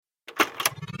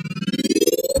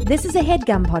This is a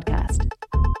HeadGum podcast.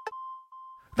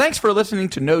 Thanks for listening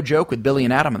to No Joke with Billy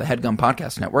and Adam of the HeadGum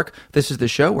Podcast Network. This is the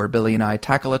show where Billy and I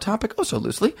tackle a topic oh so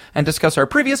loosely and discuss our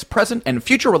previous, present, and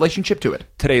future relationship to it.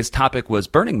 Today's topic was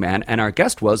Burning Man, and our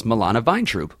guest was Milana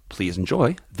Vayntrub. Please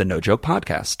enjoy the No Joke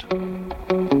Podcast.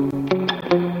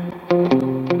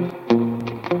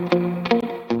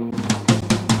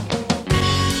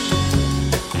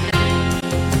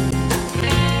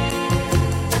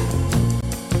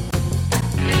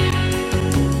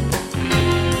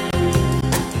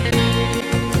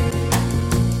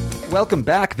 Welcome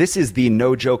back. This is the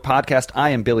No Joke Podcast. I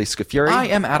am Billy Scafuri. I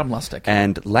am Adam Lustig.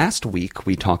 And last week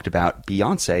we talked about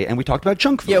Beyonce and we talked about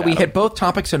junk food. Yeah, we Adam. hit both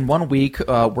topics in 1 week.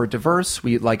 We're diverse.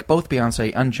 We like both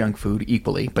Beyonce and junk food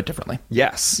equally, but differently.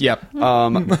 Yes. Yep.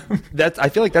 I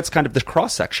feel like that's kind of the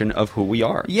cross-section of who we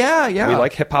are. Yeah. We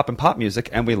like hip-hop and pop music,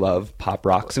 and we love pop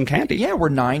rocks and candy. Yeah, we're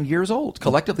 9 years old.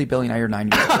 Collectively, Billy and I are 9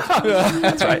 years old.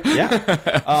 That's right, yeah.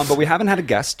 But we haven't had a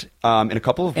guest in a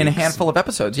couple of weeks. In a handful of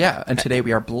episodes, yeah. And today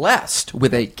we are blessed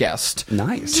with a guest.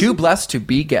 Nice. Too blessed to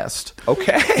be guest.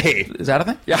 Okay. Is that a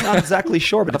thing? Yeah. I'm not exactly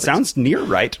sure, but it sounds near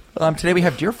right. Today we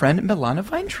have dear friend Milana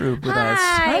Vayntrub with us.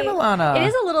 Hi, Milana. It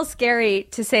is a little scary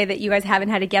to say that you guys haven't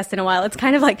had a guest in a while. It's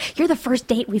kind of like, you're the first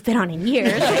date we've been on in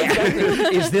years.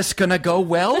 Is this going to go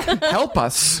well? Help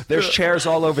us. There's chairs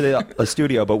all over the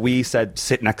studio, but we said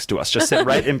sit next to us. Just sit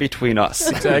right in between us.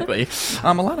 Exactly.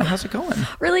 Milana, how's it going?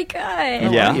 Really good.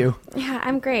 How are you? Yeah,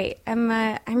 I'm great. I'm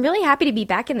really happy to be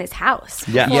back in this house.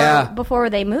 Yeah. Before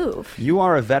they move. You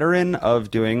are a veteran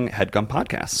of doing HeadGum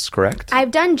podcasts, correct?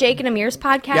 I've done Jake and Amir's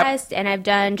podcast, and I've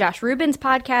done Josh Rubin's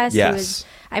podcast. Yes.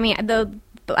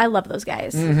 I love those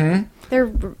guys. Mm-hmm. They're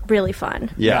really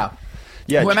fun. Yeah.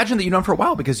 Well, I imagine that you've known for a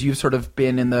while because you've sort of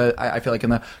been in I feel like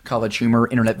in the College Humor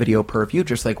internet video purview,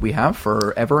 just like we have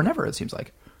forever and ever, it seems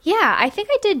like. Yeah, I think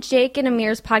I did Jake and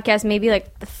Amir's podcast maybe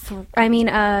like,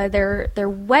 their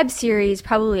web series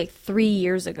probably like 3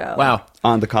 years ago. Wow.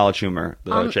 On the College Humor,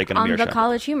 the Jake and Amir show. On the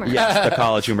College Humor. Yes,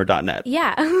 thecollegehumor.net.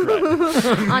 Yeah. Right.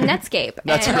 On Netscape.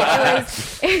 That's and right.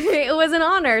 It was an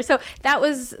honor. So that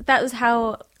was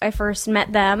how I first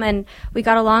met them, and we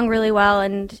got along really well,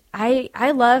 and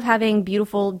I love having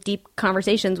beautiful, deep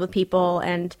conversations with people,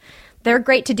 and they're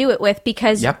great to do it with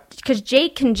because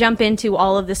Jake can jump into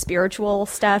all of the spiritual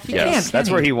stuff. Yes, that's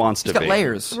where he wants to He's got be.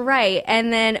 layers. Right.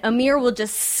 And then Amir will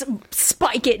just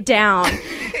spike it down.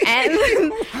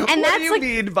 And What that's do you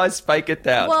mean by spike it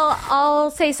down? Well,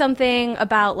 I'll say something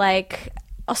about like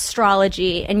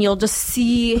astrology, and you'll just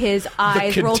see his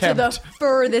eyes roll to the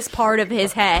furthest part of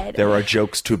his head. There are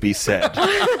jokes to be said.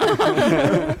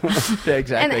 Yeah,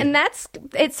 exactly. And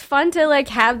it's fun to like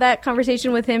have that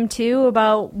conversation with him too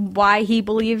about why he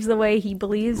believes the way he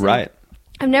believes. Right.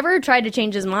 I've never tried to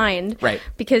change his mind, right?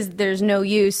 Because there's no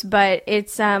use. But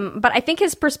it's but I think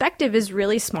his perspective is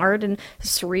really smart and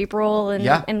cerebral,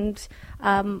 and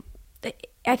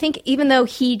I think even though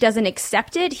he doesn't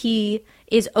accept it, he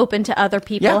is open to other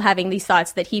people having these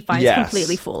thoughts that he finds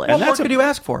completely foolish. What more could you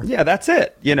ask for? Yeah, that's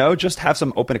it. Just have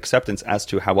some open acceptance as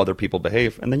to how other people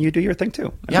behave, and then you do your thing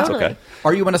too. And that's okay.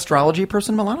 Are you an astrology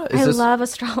person, Milana? I love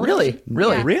astrology.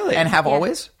 Really? And have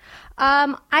always?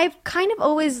 I've kind of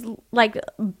always like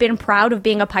been proud of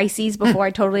being a Pisces before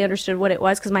I totally understood what it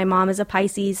was, because my mom is a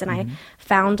Pisces, and I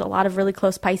found a lot of really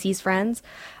close Pisces friends.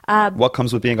 What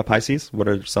comes with being a Pisces? What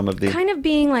are some of the... Kind of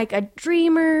being like a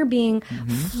dreamer, being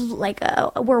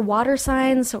we're water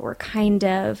signs, so we're kind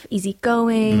of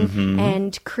easygoing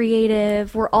and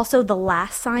creative. We're also the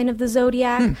last sign of the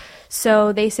zodiac,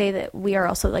 so they say that we are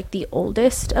also like the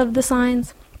oldest of the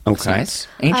signs. Okay. Nice.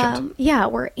 Ancient.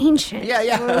 We're ancient.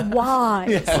 Yeah. We're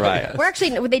wise. Right. We're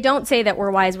actually, they don't say that we're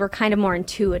wise. We're kind of more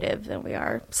intuitive than we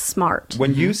are smart.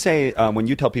 When you say, when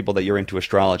you tell people that you're into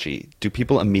astrology, do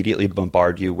people immediately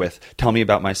bombard you with, tell me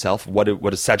about myself? What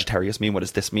does Sagittarius mean? What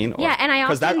does this mean? Yeah, and I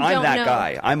often I'm don't that know.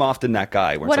 guy. I'm often that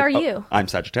guy. Where What it's are like, you? I'm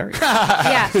Sagittarius.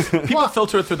 Yeah. People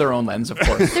filter through their own lens, of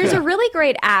course. There's a really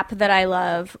great app that I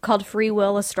love called Free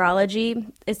Will Astrology.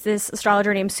 It's this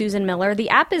astrologer named Susan Miller. The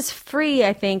app is free,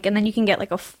 I think, and then you can get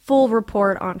like a full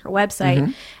report on her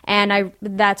website, and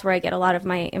that's where I get a lot of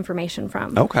my information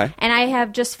from. Okay. And I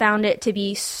have just found it to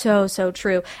be so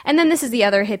true. And then this is the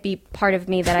other hippie part of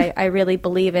me that I really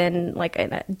believe in, like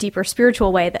in a deeper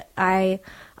spiritual way, that I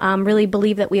really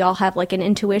believe that we all have like an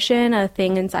intuition, a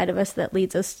thing inside of us that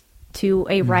leads us to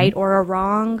a right or a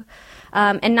wrong,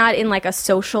 and not in like a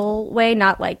social way,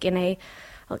 not like in a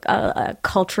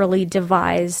culturally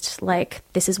devised, like,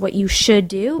 this is what you should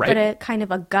do, right, but a kind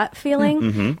of a gut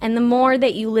feeling. And the more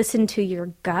that you listen to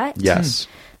your gut,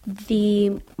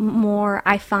 the more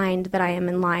I find that I am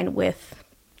in line with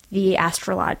the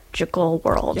astrological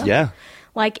world. Yeah.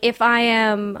 Like if I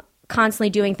am constantly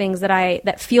doing things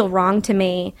that feel wrong to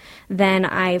me, then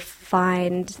I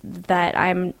find that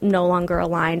I'm no longer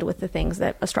aligned with the things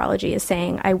that astrology is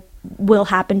saying I will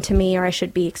happen to me or I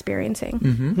should be experiencing.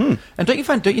 Mm-hmm. And don't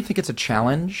you think it's a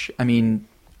challenge? I mean,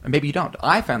 maybe you don't.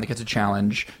 I find like it's a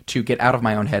challenge to get out of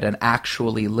my own head and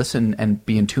actually listen and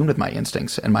be in tune with my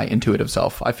instincts and my intuitive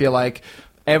self. I feel like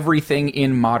everything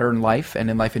in modern life and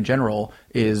in life in general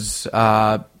is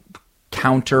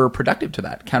counterproductive to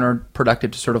that.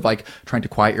 Counterproductive to sort of like trying to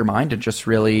quiet your mind and just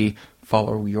really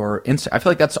follow your instinct. I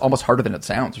feel like that's almost harder than it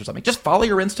sounds or something. Just follow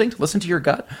your instinct, listen to your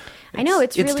gut. I know,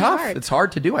 it's really tough. hard. It's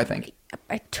hard to do, I think.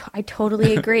 I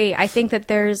totally agree. I think that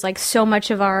there's like so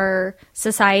much of our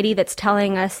society that's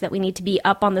telling us that we need to be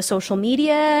up on the social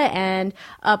media and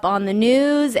up on the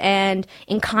news and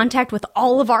in contact with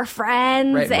all of our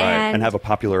friends. Right. And have a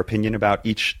popular opinion about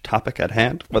each topic at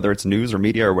hand, whether it's news or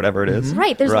media or whatever it is.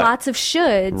 Right. There's lots of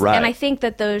shoulds. Right. And I think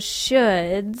that those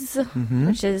shoulds,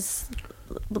 which is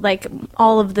like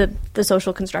all of the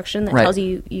social construction that tells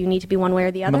you need to be one way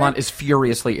or the other. Milana is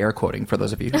furiously air quoting for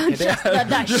those of you.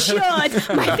 That should.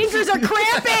 My fingers are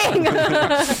cramping.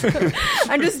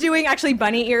 I'm just doing actually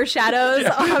bunny ear shadows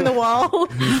on the wall.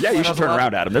 Yeah, you should turn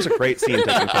around, Adam. There's a great scene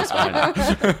taking place behind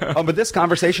you. But this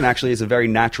conversation actually is a very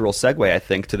natural segue, I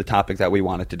think, to the topic that we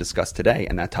wanted to discuss today,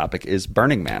 and that topic is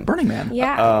Burning Man. Burning Man.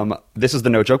 Yeah. This is the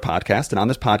No Joke Podcast, and on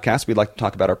this podcast, we'd like to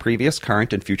talk about our previous,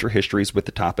 current, and future histories with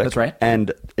the topic. That's right. And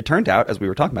it turned out, as we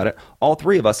were talking about it, all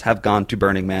three of us have gone to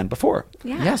Burning Man before.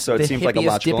 Yeah. Yes, So it the seems like a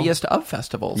logical... dippiest of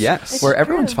festivals. Yes. Where It's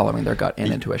everyone's true. following their gut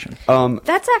and intuition.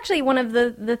 That's actually one of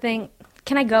the thing.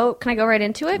 Can I go right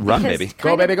into it? Run, Because baby. Go,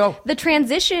 kind of baby, go. The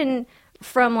transition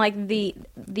from like the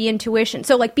intuition.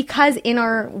 So like because in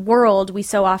our world we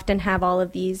so often have all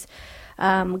of these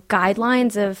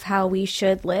guidelines of how we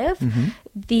should live.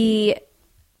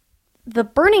 The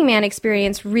Burning Man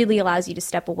experience really allows you to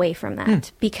step away from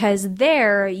that because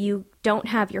there you don't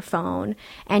have your phone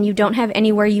and you don't have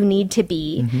anywhere you need to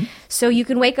be. So you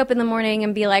can wake up in the morning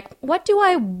and be like, what do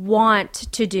I want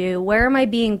to do? Where am I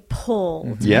being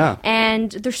pulled? Yeah.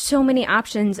 And there's so many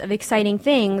options of exciting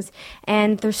things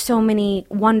and there's so many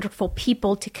wonderful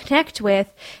people to connect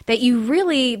with that you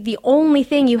really, the only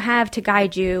thing you have to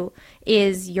guide you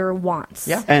is your wants.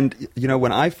 Yeah. And, you know,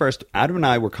 when Adam and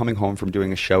I were coming home from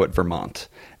doing a show at Vermont,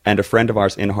 and a friend of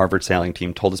ours in Harvard sailing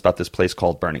team told us about this place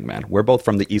called Burning Man. We're both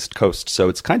from the East Coast, so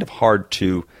it's kind of hard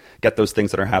to get those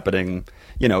things that are happening,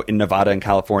 you know, in Nevada and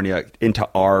California into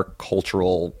our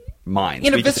cultural minds.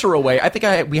 In a visceral way. I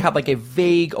think we had like a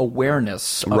vague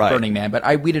awareness of Right. Burning Man, but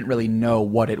we didn't really know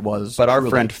what it was. But our truly.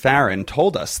 friend Farron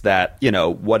told us that, you know,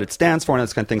 what it stands for and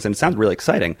those kind of things, and it sounded really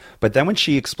exciting. But then when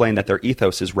she explained that their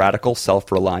ethos is radical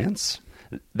self-reliance,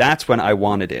 that's when I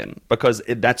wanted in. Because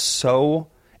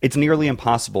it's nearly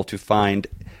impossible to find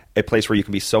a place where you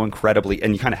can be so incredibly,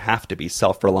 and you kind of have to be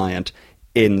self-reliant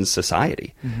in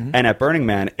society. And at Burning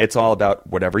Man, it's all about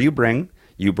whatever you bring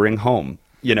home.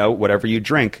 You know, whatever you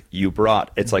drink, you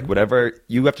brought. It's like whatever,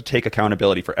 you have to take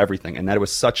accountability for everything. And that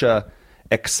was such a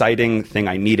exciting thing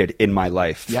I needed in my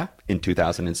life in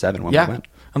 2007 when we went.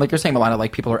 And like you're saying, Milana,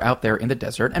 like people are out there in the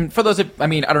desert. And for those I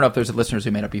don't know if there's listeners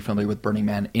who may not be familiar with Burning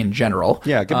Man in general.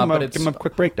 Yeah, give them a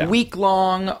quick breakdown.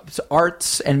 Week-long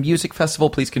arts and music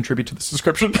festival. Please contribute to this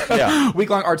description. Yeah.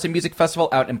 Week-long arts and music festival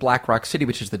out in Black Rock City,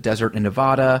 which is the desert in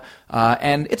Nevada.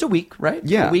 And it's a week, right?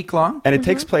 Yeah. A week-long. And it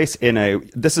takes place in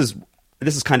this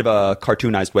is kind of a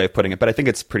cartoonized way of putting it, but I think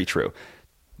it's pretty true.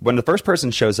 When the first person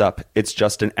shows up, it's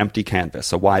just an empty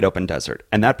canvas, a wide open desert.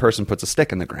 And that person puts a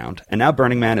stick in the ground. And now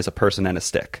Burning Man is a person and a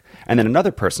stick. And then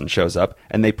another person shows up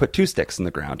and they put 2 sticks in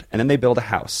the ground. And then they build a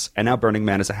house. And now Burning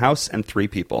Man is a house and 3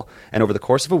 people. And over the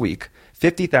course of a week,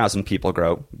 50,000 people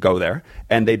go there.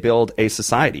 And they build a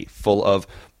society full of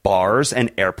bars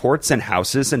and airports and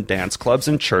houses and dance clubs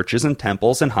and churches and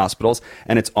temples and hospitals,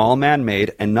 and it's all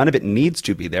man-made, and none of it needs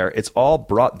to be there. It's all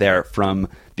brought there from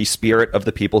the spirit of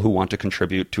the people who want to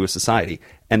contribute to a society.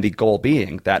 And the goal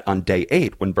being that on day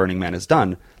 8, when Burning Man is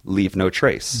done, leave no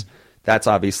trace. That's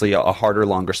obviously a harder,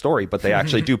 longer story, but they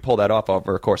actually do pull that off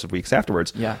over a course of weeks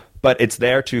afterwards. Yeah. But it's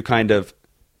there to kind of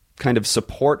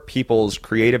support people's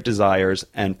creative desires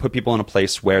and put people in a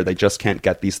place where they just can't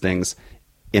get these things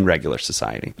in regular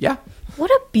society. Yeah. What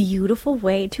a beautiful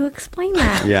way to explain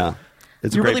that. Yeah.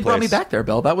 It's You a great really brought me place. back there,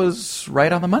 Bill. That was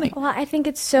right on the money. Well, I think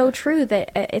it's so true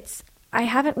that I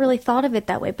haven't really thought of it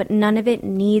that way, but none of it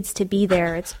needs to be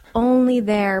there. It's only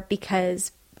there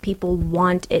because people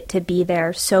want it to be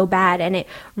there so bad, and it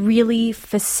really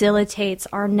facilitates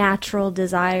our natural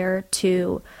desire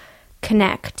to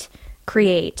connect,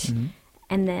 create,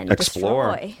 and then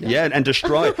explore. destroy. Yeah, and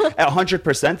destroy.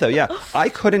 100% though. Yeah. I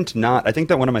couldn't not. I think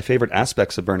that one of my favorite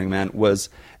aspects of Burning Man was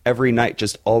every night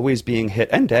just always being hit,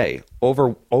 and day,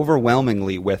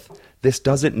 overwhelmingly with, this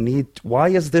doesn't need, why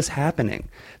is this happening?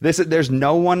 There's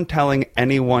no one telling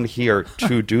anyone here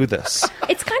to do this.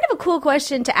 It's kind of a cool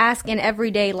question to ask in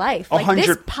everyday life. Like,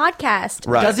 this podcast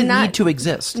doesn't need to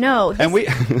exist. No. And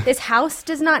this house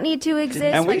does not need to exist.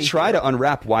 And we try to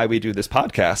unwrap why we do this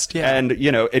podcast. Yeah. And,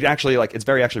 it actually, it's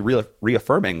very actually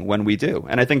reaffirming when we do.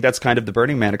 And I think that's kind of the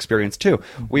Burning Man experience too.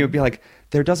 We would be like,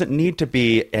 there doesn't need to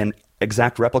be an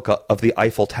exact replica of the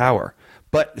Eiffel Tower.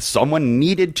 But someone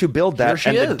needed to build that,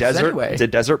 and the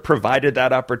desert provided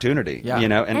that opportunity. Yeah.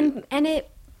 And it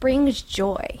brings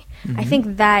joy. I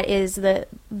think that is the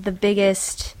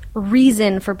biggest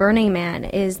reason for Burning Man,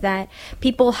 is that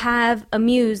people have a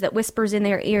muse that whispers in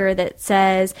their ear that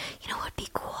says, what would be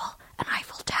cool? An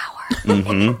Eiffel Tower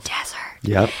in the desert.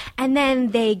 Yep. And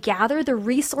then they gather the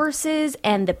resources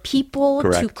and the people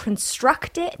to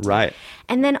construct it. Right.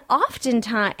 And then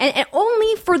oftentimes, and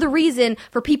only for the reason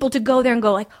for people to go there and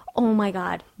go like, oh my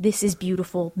God, this is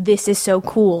beautiful. This is so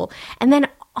cool. And then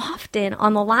often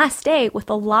on the last day with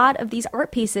a lot of these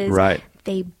art pieces,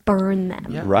 they burn them.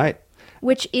 Yeah. Right.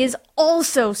 Which is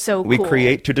also so cool. We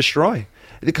create to destroy.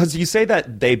 Because you say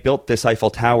that they built this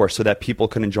Eiffel Tower so that people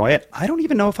could enjoy it. I don't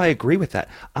even know if I agree with that.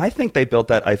 I think they built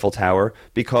that Eiffel Tower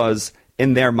because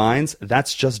in their minds,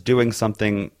 that's just doing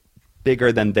something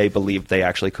bigger than they believed they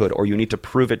actually could. Or you need to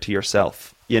prove it to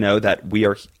yourself,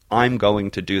 that I'm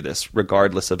going to do this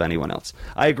regardless of anyone else.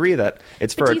 I agree that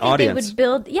it's for an audience. Do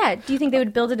you think they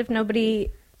would build it if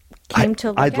nobody came to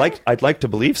look at it? I'd like to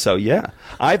believe so, yeah.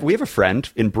 We have a friend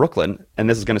in Brooklyn, and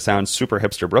this is going to sound super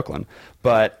hipster Brooklyn,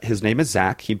 but his name is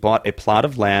Zach. He bought a plot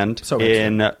of land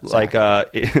in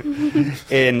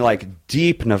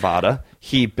deep Nevada.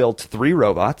 He built 3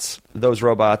 robots. Those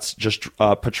robots just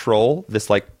patrol this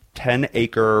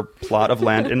 10-acre plot of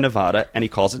land in Nevada, and he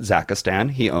calls it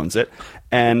Zakistan. He owns it.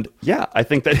 And yeah, I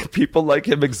think that people like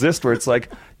him exist where it's like,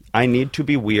 I need to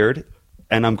be weird,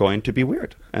 and I'm going to be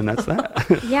weird. And that's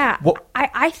that. Yeah. Well,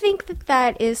 I think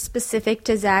that is specific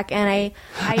to Zach, and I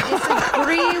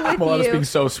disagree with you. Well, I was being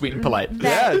so sweet and polite.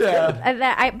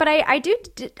 I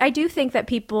do think that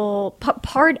people,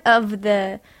 part of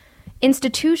the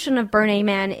institution of Burning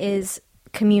Man is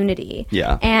community.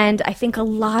 Yeah. And I think a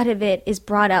lot of it is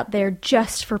brought out there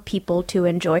just for people to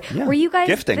enjoy. Yeah. Were you guys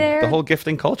gifting? there? The whole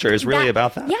gifting culture is really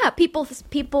about that. Yeah. People,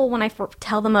 when I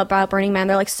tell them about Burning Man,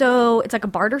 they're like, so it's like a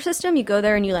barter system? You go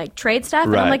there and you trade stuff?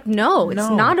 And I'm like, no, it's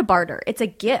not a barter. It's a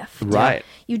gift. Right.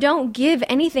 You don't give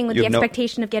anything with the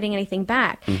expectation of getting anything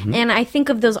back. Mm-hmm. And I think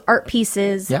of those art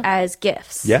pieces as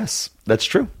gifts. Yes, that's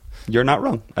true. You're not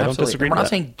wrong. I don't disagree with that. We're not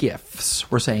saying gifts.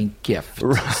 We're saying gifts.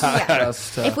 Right.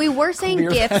 Just, if we were saying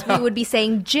gifts, we would be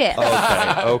saying GIF.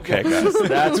 Okay, guys.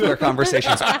 That's where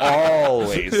conversations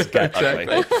always get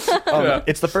ugly.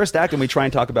 It's the first act, and we try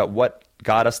and talk about what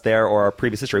got us there or our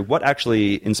previous history. What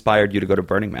actually inspired you to go to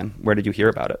Burning Man? Where did you hear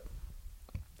about it?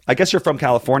 I guess you're from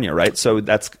California, right? So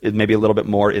that's maybe a little bit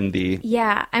more in the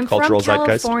I'm cultural from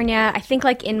zeitgeist. California. I think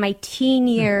in my teen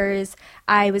years,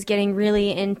 I was getting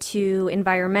really into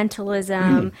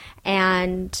environmentalism,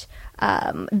 and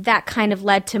that kind of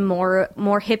led to more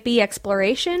hippie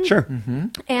exploration. Sure. Mm-hmm.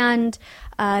 And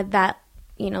that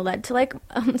led to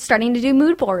starting to do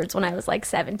mood boards when I was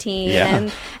 17.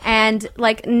 Yeah. And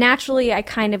naturally I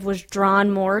kind of was drawn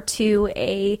more to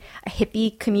a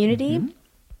hippie community. Mm-hmm.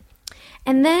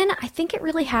 And then I think it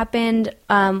really happened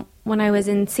when I was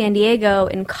in San Diego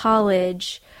in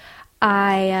college.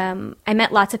 I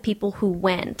met lots of people who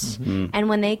went. Mm-hmm. And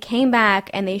when they came back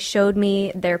and they showed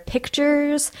me their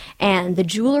pictures and the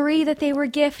jewelry that they were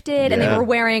gifted, and they were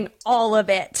wearing all of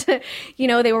it.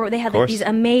 They had these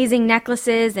amazing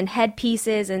necklaces and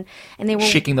headpieces, and they were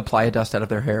shaking the playa dust out of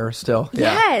their hair still.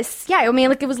 Yes. Yeah. I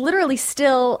mean, it was literally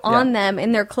still on them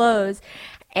in their clothes.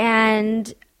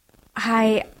 And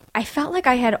I felt like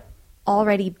I had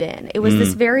already been. It was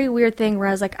this very weird thing where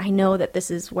I was like, I know that this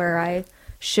is where I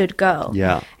should go.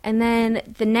 Yeah. And then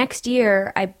the next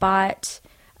year, I bought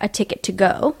a ticket to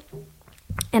go,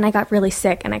 and I got really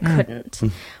sick, and I couldn't,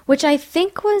 which I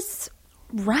think was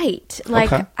right.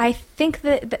 I think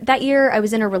that year I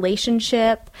was in a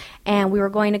relationship, and we were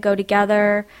going to go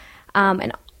together,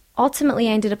 and ultimately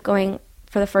I ended up going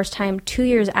for the first time 2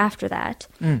 years after that.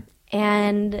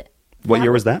 And what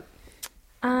year was that?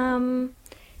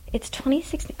 It's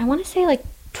 2016. I want to say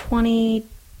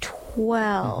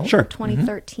 2012. Sure.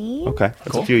 2013. Okay.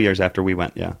 That's a few years after we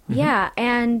went, yeah. Yeah,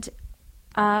 and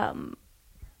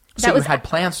so you had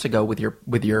plans to go with your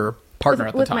partner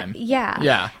at the time.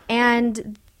 Yeah.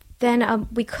 And then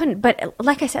we couldn't. But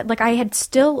like I said, like I had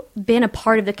still been a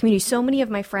part of the community. So many of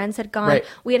my friends had gone. Right.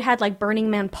 We had like Burning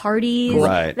Man parties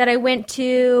Right. that I went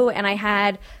to, and I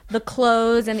had the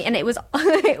clothes, and it was.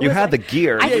 You had the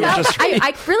gear.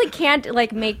 I really can't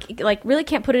really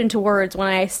can't put it into words when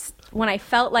I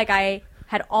felt like I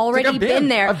had already I've been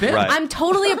there. I've been. Right. I'm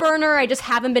totally a burner. I just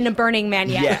haven't been to Burning Man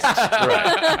yet. Yes,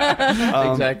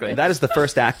 right. Exactly. That is the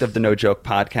first act of the No Joke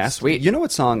podcast. Sweet. You know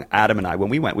what song Adam and I, when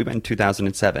we went in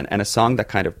 2007, and a song that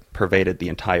kind of pervaded the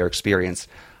entire experience.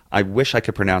 I wish I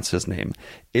could pronounce his name.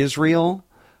 Israel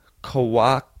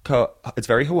Kawaka. It's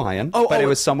very Hawaiian, but it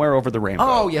was Somewhere Over the Rainbow.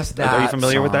 Oh, yes, that Are you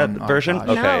familiar with that song. Oh, version? gosh.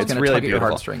 Okay, No. it's It's gonna really tug at your beautiful.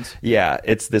 heartstrings. Yeah,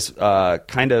 it's this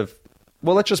kind of.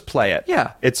 Well, let's just play it.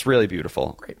 Yeah. It's really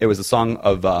beautiful. Great. It was a song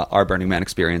of our Burning Man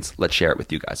experience. Let's share it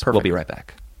with you guys. We'll Perfect. be right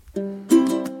back.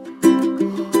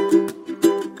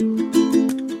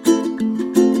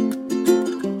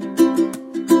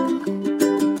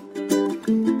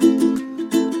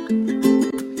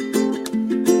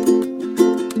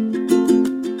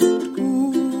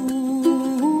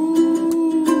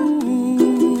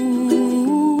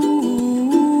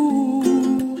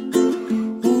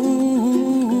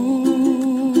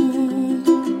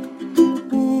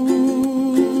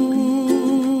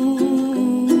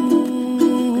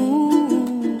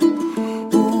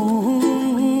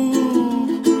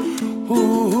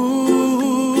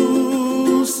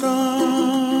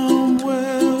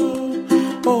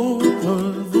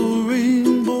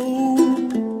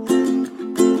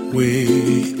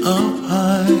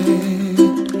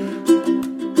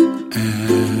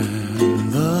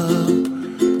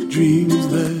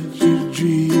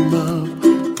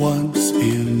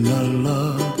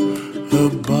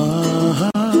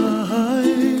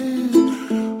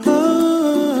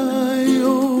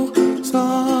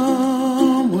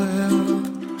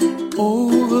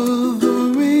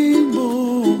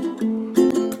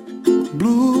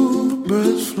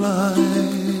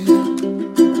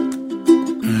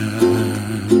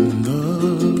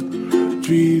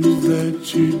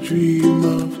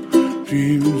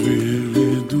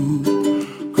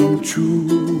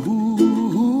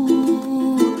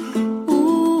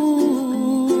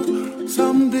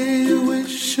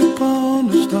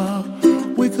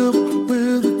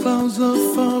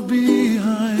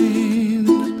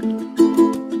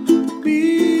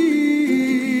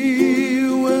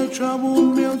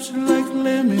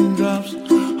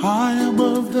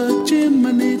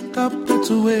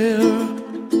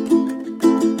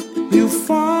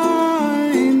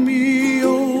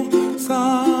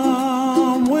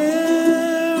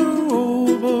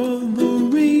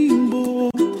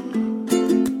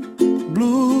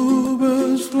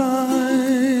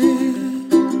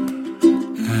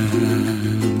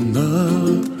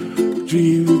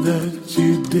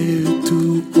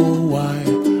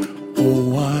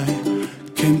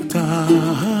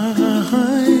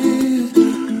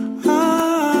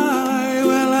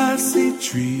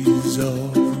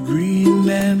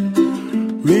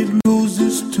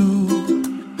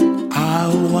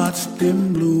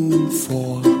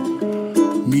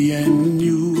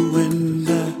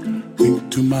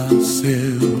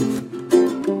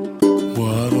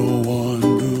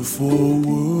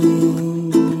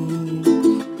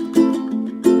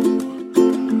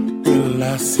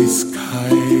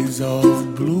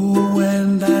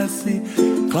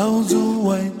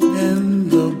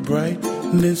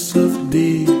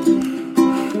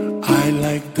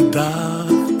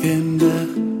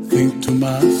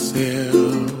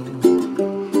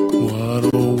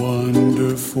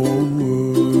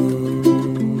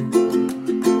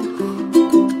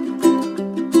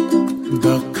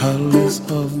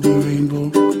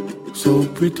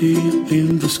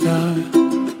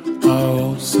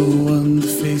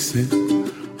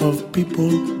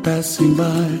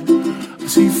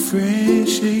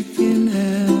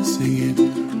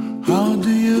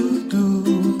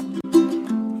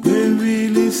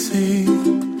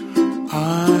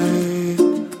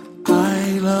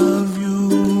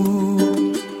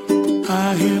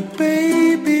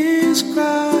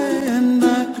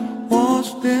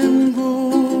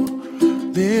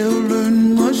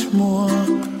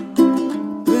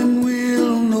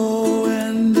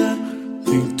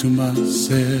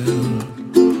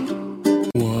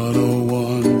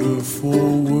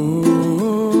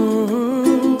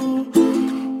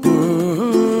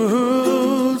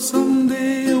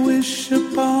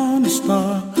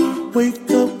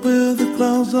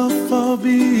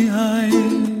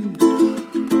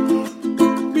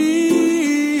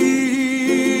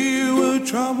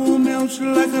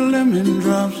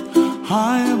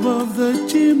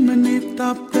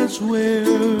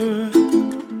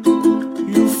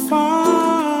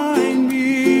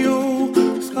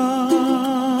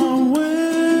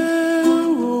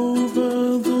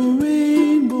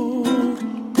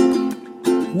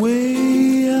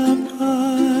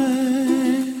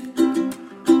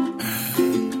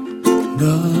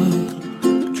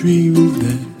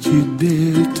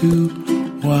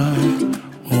 Why,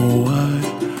 oh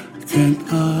why can't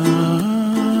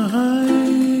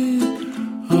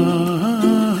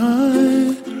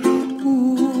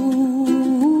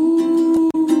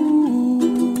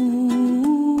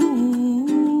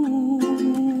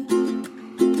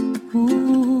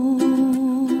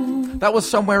That was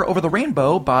Somewhere Over the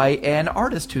Rainbow by an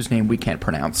artist whose name we can't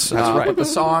pronounce. That's right. But the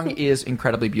song is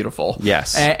incredibly beautiful.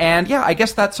 Yes. And yeah, I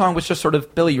guess that song was just sort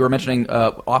of, Billy, you were mentioning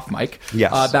off mic,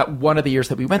 Yes. that one of the years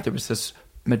that we went, there was this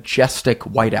majestic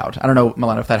whiteout. I don't know,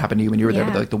 Milana, if that happened to you when you were there,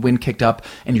 but like the wind kicked up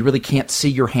and you really can't see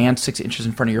your hand 6 inches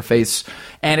in front of your face.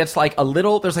 And it's like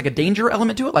there's like a danger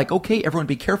element to it. Like, okay, everyone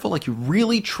be careful. Like you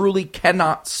really, truly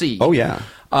cannot see. Oh, yeah.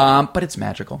 But it's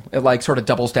magical. It like sort of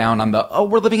doubles down on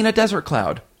we're living in a desert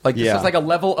cloud. Like this is like a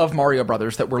level of Mario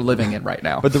Brothers that we're living in right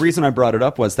now. But the reason I brought it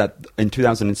up was that in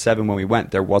 2007 when we went,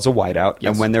 there was a whiteout.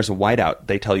 Yes. And when there's a whiteout,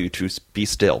 they tell you to be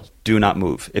still. Do not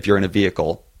move. If you're in a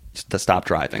vehicle, to stop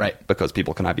driving. Right. Because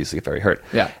people can obviously get very hurt.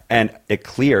 Yeah. And it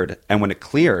cleared. And when it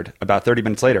cleared, about 30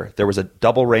 minutes later, there was a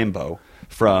double rainbow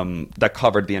that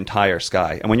covered the entire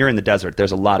sky. And when you're in the desert,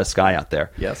 there's a lot of sky out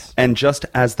there. Yes. And just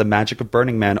as the magic of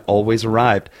Burning Man always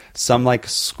arrived, some like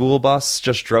school bus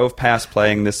just drove past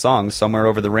playing this song, Somewhere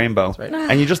Over the Rainbow. Right.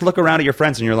 And you just look around at your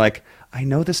friends and you're like, I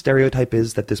know the stereotype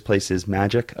is that this place is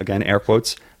magic, again, air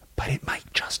quotes, but it might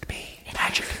just be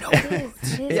magic. No,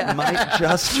 it might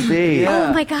just be.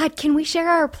 Oh my God! Can we share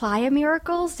our playa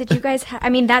miracles? Did you guys? I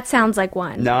mean, that sounds like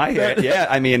one. No, I hear it. Yeah,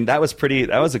 I mean, that was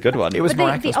a good one. It was But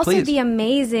miraculous, also please. the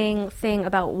amazing thing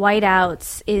about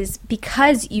whiteouts is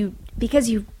because you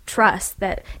trust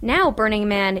that now Burning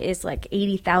Man is like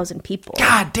 80,000 people.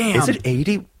 God damn. Is it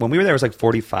 80? When we were there, it was like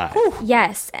 45.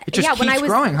 Yes. It just when I keeps was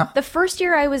growing, huh? The first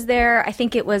year I was there, I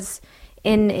think it was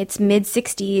in its mid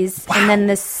 60s, and then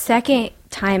the second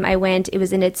time I went, it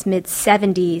was in its mid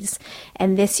 70s,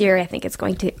 and this year I think it's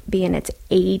going to be in its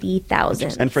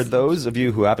 80,000. And for those of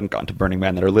you who haven't gone to Burning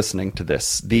Man that are listening to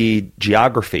this, the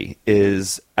geography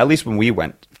is, at least when we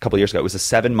went a couple of years ago, it was a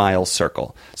 7-mile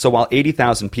circle. So while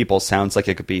 80,000 people sounds like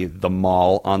it could be the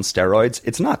mall on steroids,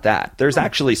 it's not that. There's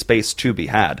actually space to be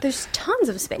had. There's tons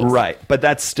of space. Right, but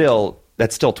that's still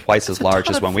twice as large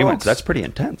ton as of when we went. folks. So that's pretty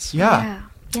intense. Yeah.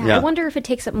 Yeah. I wonder if it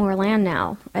takes up more land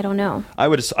now. I don't know. I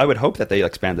would hope that they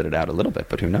expanded it out a little bit,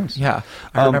 but who knows? Yeah.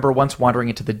 I remember once wandering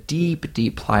into the deep,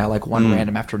 deep playa, like one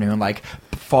random afternoon, like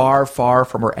far, far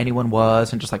from where anyone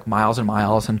was, and just like miles and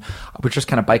miles, and I was just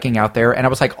kind of biking out there, and I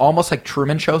was like almost like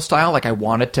Truman Show style, like I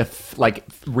wanted to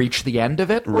reach the end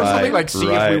of it or something, like see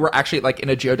if we were actually like in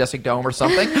a geodesic dome or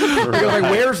something.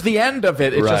 Like, where's the end of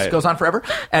it? It just goes on forever.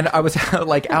 And I was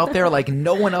like out there, like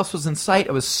no one else was in sight.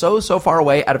 It was so far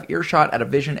away, out of earshot, out of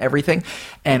vision, everything,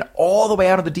 and all the way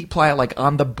out of the deep playa, like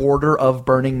on the border of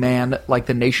Burning Man, like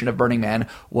the nation of Burning Man,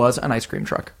 was an ice cream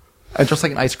truck. Just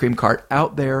like an ice cream cart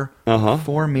out there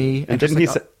for me. And just didn't he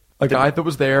like say... A guy that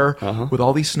was there with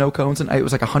all these snow cones, and it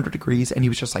was like 100 degrees, and he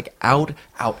was just like out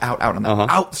on the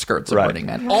outskirts of Burning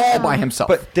Man, all by himself.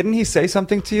 But didn't he say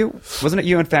something to you? Wasn't it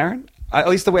you and Farron? At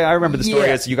least the way I remember the story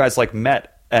is you guys like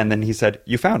met, and then he said,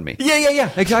 "You found me." Yeah,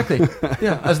 exactly.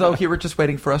 Yeah, as though he were just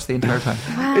waiting for us the entire time.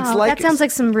 Wow, It's like- that sounds like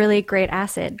some really great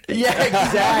acid. Yeah,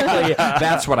 exactly.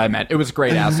 That's what I meant. It was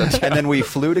great acid. And then we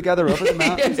flew together over the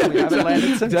mountains, and we haven't landed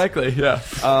since. Exactly. Yeah.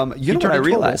 You know what turned I into a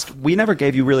realized? wolf. We never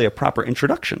gave you really a proper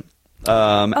introduction. In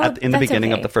the that's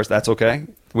beginning okay. of the first, that's okay?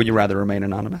 Would you rather remain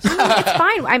anonymous? It's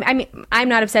fine. I mean, I'm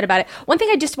not upset about it. One thing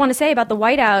I just want to say about the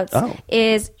whiteouts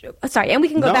is, sorry, and we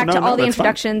can go back to all the that's fine.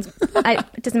 introductions.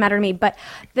 It doesn't matter to me. But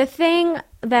the thing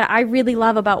that I really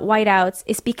love about whiteouts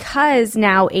is because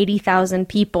now 80,000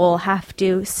 people have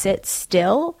to sit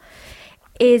still,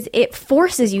 is it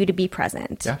forces you to be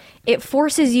present. Yeah. It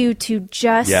forces you to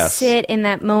just sit in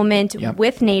that moment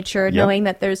with nature, knowing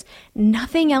that there's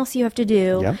nothing else you have to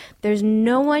do. Yep. There's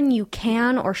no one you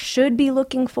can or should be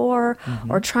looking for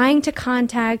or trying to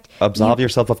contact. Absolve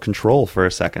yourself of control for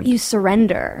a second. You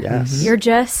surrender. Yes. You're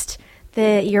just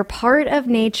you're part of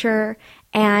nature.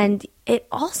 And it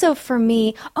also, for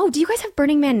me, do you guys have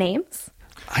Burning Man names?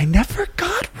 I never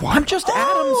got one. I'm just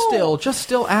Adam still. Just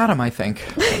still Adam, I think.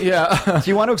 Yeah. Do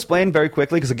you want to explain very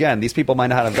quickly? Because again, these people might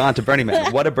not have gone to Burning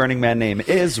Man. What a Burning Man name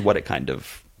is, what it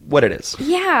is.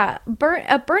 Yeah.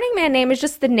 A Burning Man name is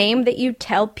just the name that you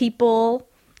tell people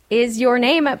is your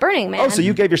name at Burning Man. Oh, so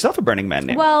you gave yourself a Burning Man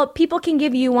name. Well, people can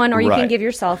give you one or you can Right. give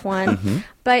yourself one.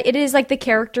 But it is like the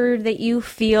character that you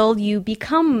feel you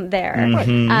become there.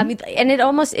 And it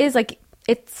almost is like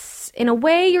it's in a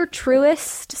way your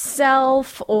truest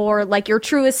self or like your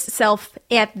truest self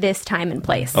at this time and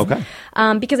place. Okay.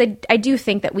 Because I do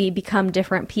think that we become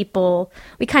different people.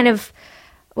 We kind of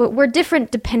we're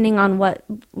different depending on what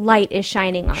light is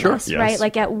shining on Sure. us, Yes. right?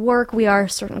 Like at work, we are a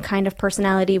certain kind of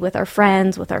personality with our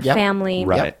friends, with our Yep. family.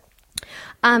 Right.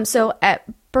 So at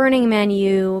Burning Man,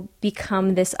 you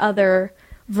become this other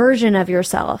version of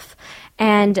yourself.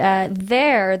 And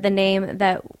there, the name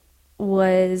that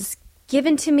was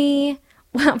given to me,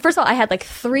 well, first of all, I had like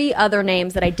 3 other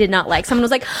names that I did not like. Someone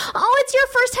was like, "Oh, it's your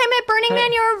first time at Burning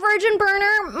Man. You're a virgin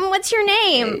burner. What's your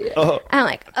name?" And I'm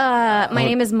like, my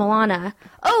name is Milana.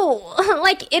 "Oh,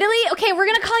 like Italy? Okay, we're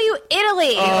going to call you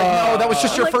Italy." Oh, that was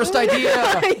just your first idea.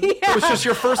 It was just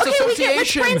your first Okay, let's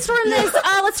association. brainstorm this.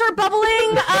 Let's start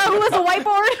bubbling. Who has a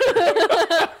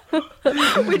whiteboard?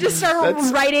 We just start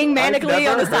writing manically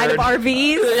on the side of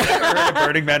RVs. I've heard a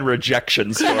Burning Man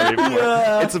rejection story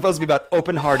before. It's supposed to be about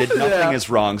open-hearted, nothing is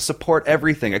wrong, support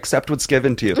everything, accept what's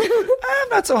given to you. I'm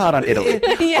not so hot on Italy.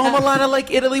 Oh, Milana,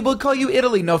 like Italy, we'll call you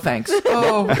Italy. No thanks.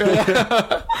 Oh,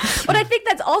 But I think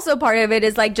that's also part of it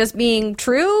is like just being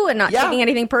true and not Yeah. taking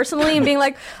anything personally and being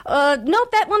like,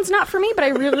 nope, that one's not for me, but I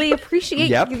really appreciate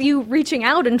Yep. you reaching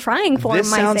out and trying for This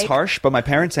my sounds sake. harsh, but my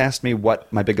parents asked me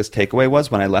what my biggest takeaway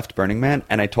was when I left Burning Man,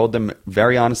 and I told them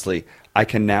very honestly, I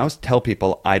can now tell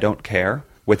people I don't care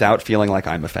without feeling like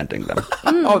I'm offending them.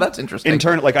 oh, that's interesting. In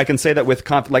turn, like I can say that with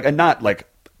like, and not like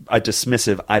a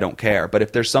dismissive I don't care, but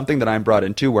if there's something that I'm brought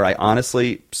into where I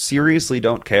honestly seriously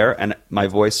don't care and my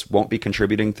voice won't be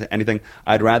contributing to anything,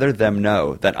 I'd rather them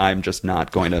know that I'm just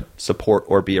not going to support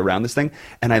or be around this thing.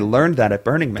 And I learned that at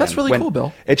Burning Man. That's really when cool,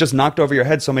 Bill. It just knocked over your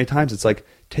head so many times. It's like,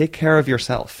 take care of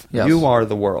yourself. Yes. You are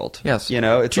the world. Yes. You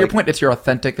know, it's to your like- point, it's your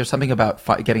authentic. There's something about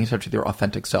getting in touch with your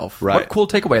authentic self. Right. What cool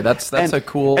takeaway. That's a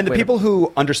cool. And the way to- people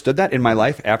who understood that in my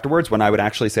life afterwards, when I would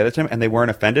actually say that to them, and they weren't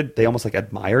offended, they almost like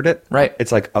admired it. Right.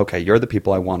 It's like, okay, you're the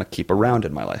people I want to keep around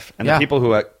in my life, and Yeah. the people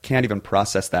who can't even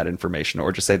process that information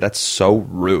or just say that's so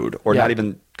rude, or Yeah. not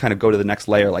even kind of go to the next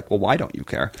layer, like, well, why don't you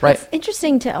care? Right.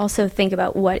 Interesting to also think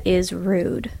about what is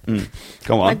rude.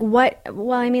 Go on. Like what?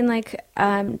 Well, I mean, like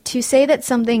to say that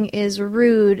something is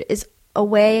rude is a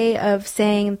way of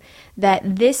saying that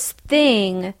this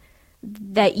thing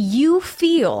that you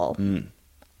feel,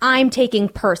 I'm taking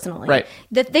personally. Right.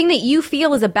 The thing that you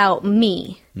feel is about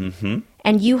me. Mm-hmm.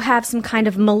 And you have some kind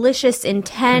of malicious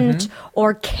intent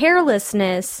or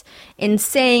carelessness in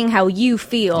saying how you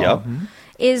feel. Yep.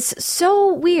 Is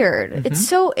so weird. It's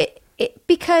so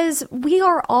because we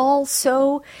are all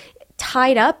so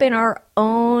tied up in our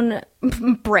own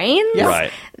brains Yeah.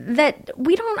 Right. that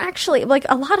we don't actually, like,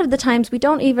 a lot of the times we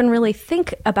don't even really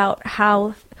think about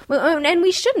how, and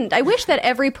we shouldn't. I wish that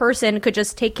every person could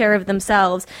just take care of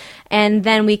themselves, and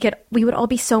then we would all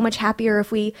be so much happier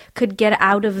if we could get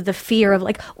out of the fear of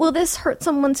like, will this hurt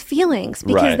someone's feelings?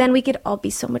 Because Right. then we could all be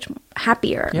so much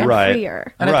happier and Right.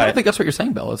 freer. And I kind Right. of think that's what you're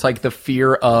saying, Bill. It's like the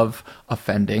fear of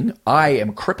offending. I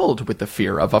am crippled with the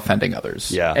fear of offending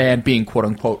others. Yeah. And being quote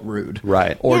unquote rude.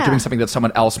 Right. Or Yeah. doing something that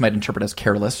someone else might interpret as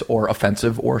careless or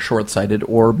offensive or short sighted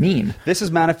or mean. This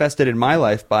is manifested in my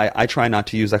life by I try not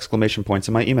to use exclamation points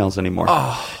in my emails anymore.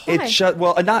 It's just,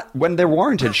 well, not when they're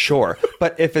warranted, sure,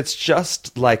 but if it's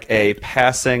just like a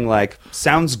passing, like,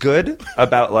 sounds good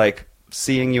about like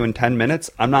seeing you in 10 minutes,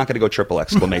 I'm not going to go triple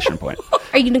exclamation point.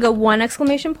 Are you going to go one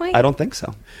exclamation point? I don't think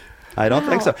so. I don't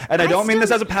think so. And I don't mean this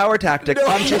still- as a power tactic.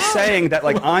 I'm just saying that,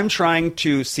 like, I'm trying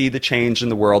to see the change in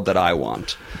the world that I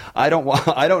want. I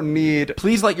don't need.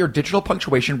 Please let your digital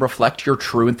punctuation reflect your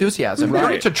true enthusiasm. You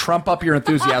don't need to trump up your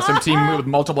enthusiasm team with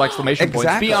multiple exclamation points.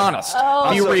 Exactly. Be honest.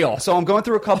 Be real. So I'm going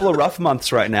through a couple of rough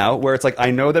months right now where it's like,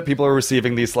 I know that people are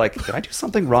receiving these, like, did I do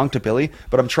something wrong to Billy?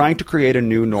 But I'm trying to create a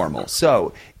new normal.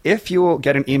 So if you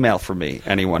get an email from me,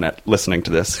 anyone listening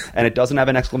to this, and it doesn't have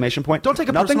an exclamation point, Don't take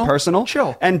it nothing personal. personal.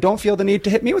 Chill. And don't feel the need to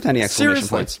hit me with any exclamation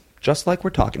Seriously. points. Just like we're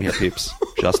talking here, peeps.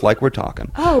 Just like we're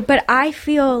talking. Oh, but I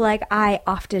feel like I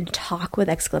often talk with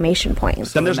exclamation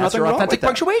points. Then there's that's nothing your wrong authentic with that.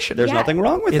 punctuation. There's Yeah. nothing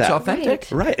wrong with It's that. authentic.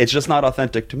 Right. It's just not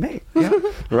authentic to me. Yeah.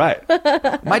 Right.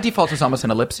 My default is almost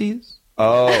an ellipses.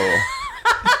 Oh.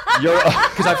 You're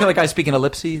Because I feel like I speak in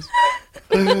ellipses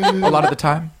a lot of the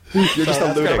time. you're just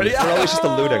alluding. Yeah. You're always just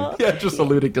alluding. Yeah, just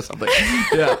alluding to something.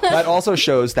 Yeah. That also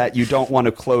shows that you don't want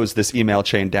to close this email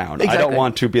chain down. I don't Exactly.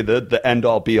 want to be the end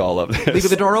all be all of this. Leave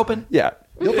the door open. Yeah.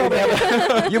 You'll probably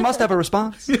have you must have a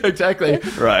response. Yeah, exactly.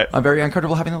 Right. I'm very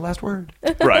uncomfortable having the last word.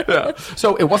 Right. Yeah.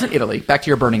 So it wasn't Italy. Back to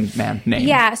your Burning Man name.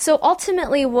 Yeah, so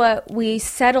ultimately what we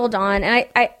settled on, and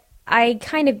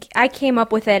I came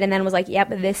up with it and then was like, yep,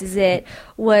 this is it,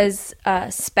 was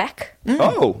Speck.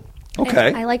 Oh. Okay.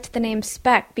 And I liked the name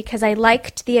Speck because I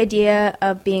liked the idea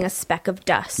of being a speck of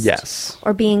dust. Yes.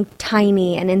 Or being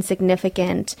tiny and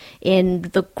insignificant in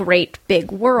the great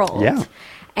big world. Yeah.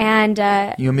 And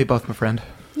You and me both, my friend.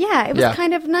 yeah, it was Yeah.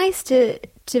 kind of nice to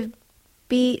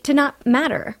not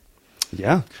matter.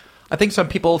 Yeah. I think some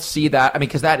people see that, I mean,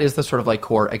 because that is the sort of like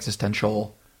core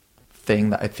existential thing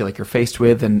that I feel like you're faced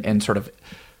with, and sort of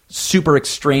super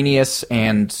extraneous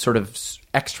and sort of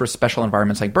extra special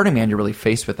environments like Burning Man, you're really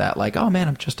faced with that. Like, oh man,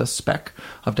 I'm just a speck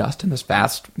of dust in this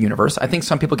vast universe. I think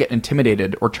some people get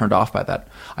intimidated or turned off by that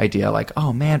idea. Like,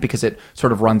 oh man, because it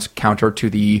sort of runs counter to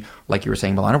the, like you were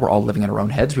saying, Milana, we're all living in our own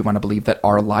heads. We want to believe that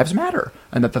our lives matter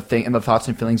and that the thoughts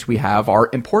and feelings we have are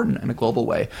important in a global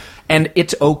way. And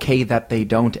it's okay that they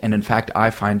don't. And in fact, I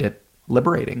find it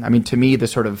liberating. I mean, to me, the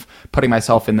sort of putting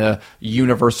myself in the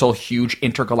universal, huge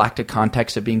intergalactic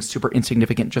context of being super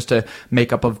insignificant, just a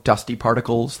makeup of dusty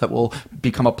particles that will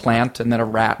become a plant and then a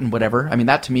rat and whatever. I mean,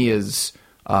 that to me is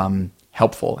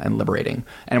helpful and liberating.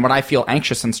 And when I feel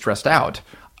anxious and stressed out,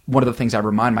 one of the things I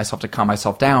remind myself to calm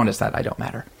myself down is that I don't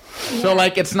matter. Yeah. So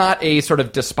like, it's not a sort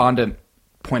of despondent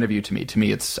point of view to me. To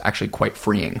me, it's actually quite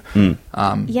freeing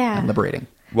and liberating.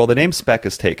 Well, the name Speck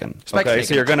is taken. Speck's taken.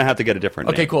 So you're going to have to get a different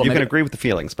name. Okay, cool. You can agree with the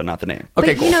feelings, but not the name. Okay,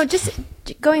 but, cool. You know, just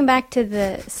going back to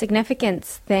the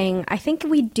significance thing, I think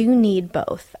we do need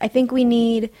both. I think we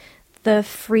need the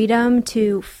freedom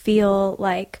to feel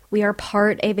like we are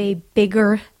part of a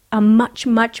much,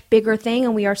 much bigger thing,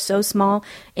 and we are so small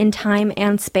in time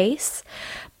and space,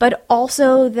 but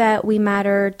also that we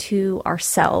matter to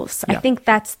ourselves. Yeah. I think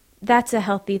that's a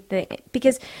healthy thing,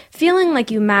 because feeling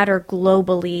like you matter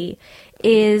globally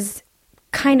is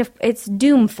kind of, it's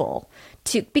doomful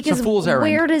because it's a fool's errand.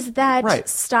 Where does that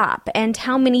stop? And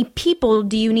how many people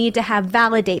do you need to have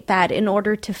validate that in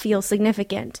order to feel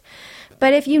significant?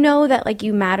 But if you know that like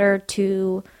you matter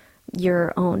to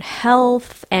your own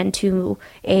health and to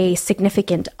a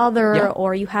significant other,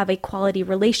 or you have a quality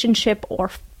relationship, or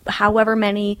however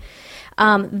many,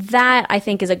 that I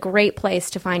think is a great place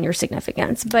to find your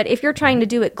significance. But if you're trying to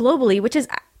do it globally, which is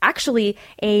actually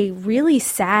a really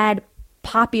sad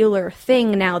popular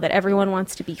thing now that everyone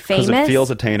wants to be famous. Because it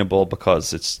feels attainable,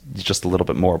 because it's just a little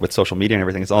bit more with social media and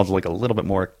everything. It's all like a little bit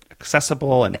more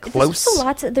accessible and close.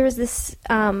 There was this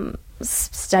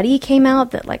study came out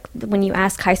that like when you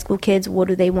ask high school kids what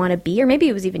do they want to be, or maybe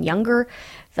it was even younger,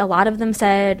 a lot of them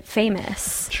said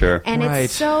famous. Sure. And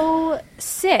it's so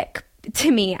sick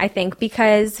to me, I think,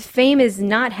 because fame is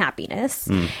not happiness.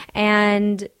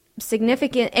 And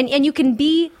significant, and you can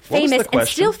be famous and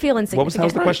still feel insignificant. How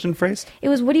was the question phrased? It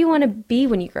was, what do you want to be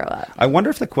when you grow up? I wonder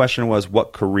if the question was,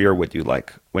 what career would you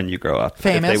like when you grow up?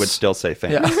 Famous. If they would still say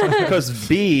famous. Because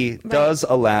B does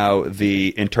allow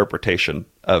the interpretation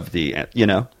of the, you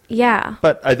know? Yeah.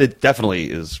 But it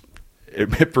definitely is,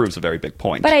 it proves a very big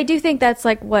point. But I do think that's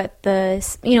like what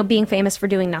being famous for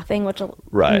doing nothing, which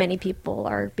many people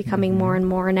are becoming more and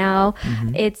more now.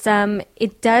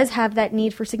 It does have that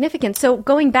need for significance. So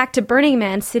going back to Burning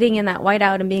Man, sitting in that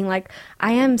whiteout and being like,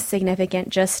 I am significant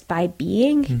just by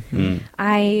being.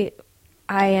 I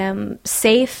am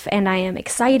safe, and I am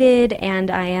excited,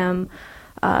 and I am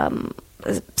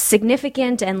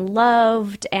significant and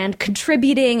loved and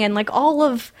contributing and like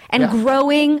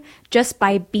growing just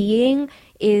by being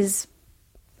is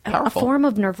a form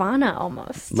of nirvana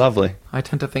almost. Lovely. I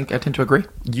tend to agree.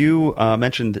 You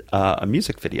mentioned a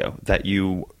music video that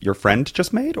your friend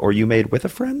just made, or you made with a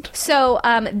friend? So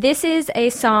this is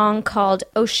a song called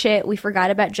 "Oh Shit, We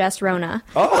Forgot About Jess Rona."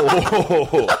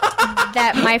 Oh.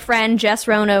 That my friend Jess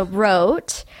Rona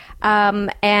wrote.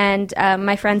 And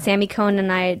my friend Sammy Cohn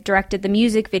and I directed the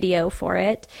music video for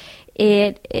it.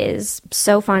 It is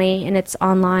so funny, and it's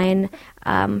online,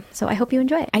 so I hope you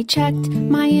enjoy it. I checked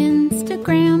my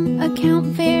Instagram account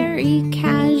very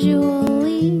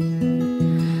casually.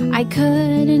 I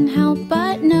couldn't help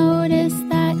but notice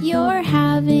that you're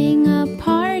having a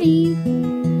party.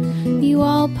 You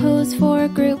all pose for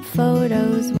group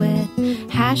photos with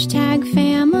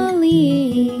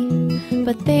 #family.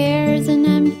 But there's an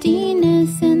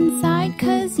emptiness inside,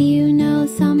 'cause you know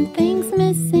something's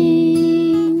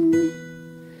missing.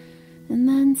 And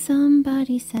then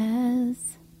somebody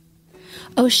says,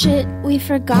 oh shit, we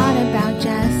forgot about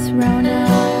Jess Rona.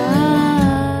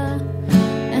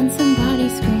 And somebody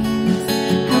screams,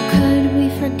 how could we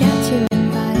forget to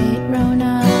invite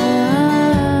Rona?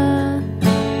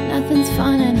 Nothing's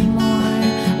fun anymore.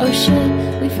 Oh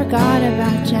shit, we forgot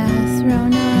about Jess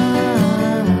Rona.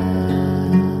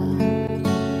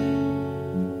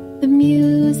 The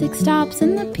music stops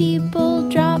and the people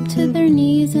drop to their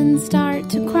knees and start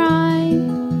to cry.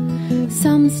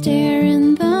 Some stare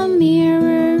in the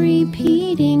mirror,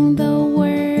 repeating the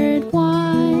word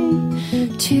why.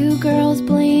 Two girls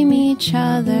blame each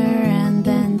other and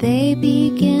then they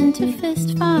begin to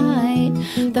fist fight.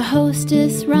 The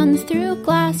hostess runs through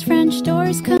glass French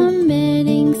doors,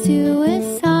 committing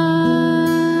suicide.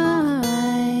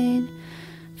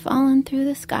 through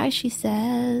the sky, she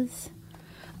says,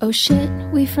 oh shit,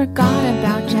 we forgot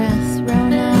about Jess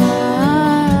Rona.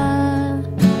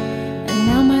 And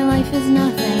now my life is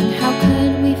nothing. How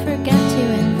could we forget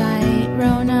to invite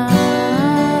Rona?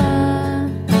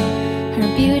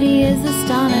 Her beauty is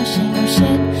astonishing. Oh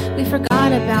shit, we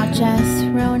forgot about Jess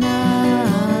Rona.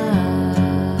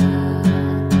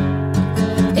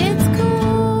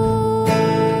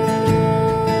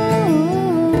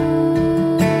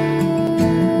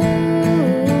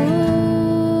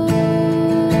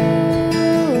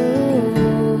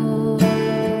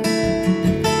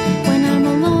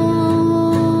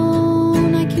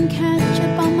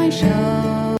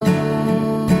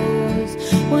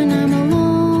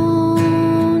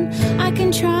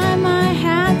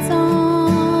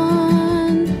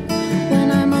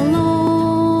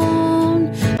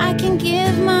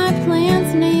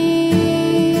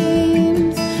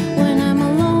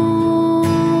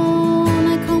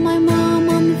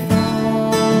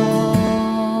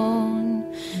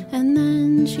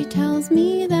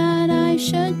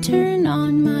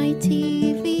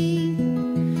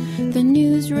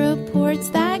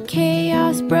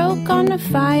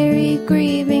 Fiery,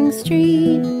 grieving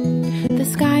street. The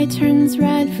sky turns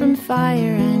red from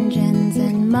fire engines,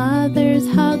 and mothers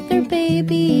hug their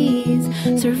babies.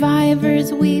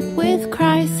 Survivors weep with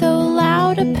cries so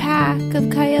loud a pack of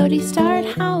coyotes start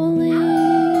howling.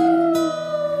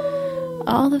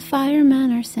 All the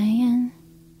firemen are saying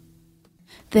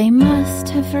they must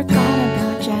have forgot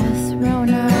about Jess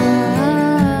Rona.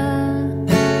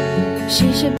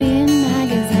 She should be in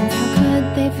magazines. How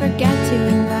could they forget to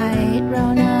invite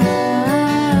Rona?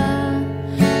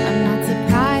 I'm not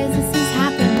surprised this is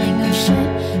happening. Oh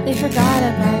shit, they forgot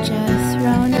about Jess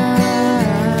Rona.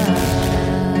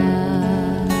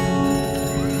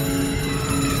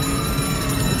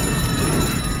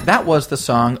 That was the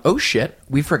song Oh Shit,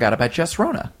 We Forgot About Jess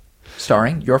Rona,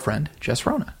 starring your friend Jess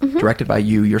Rona, directed by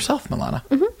you yourself, Milana.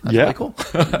 That's really cool.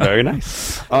 Very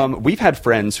nice. We've had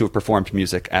friends who have performed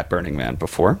music at Burning Man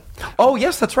before. Oh,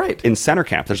 yes, that's right. In Center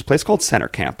Camp. There's a place called Center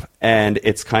Camp, and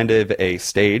it's kind of a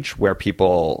stage where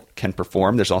people can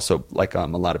perform. There's also like a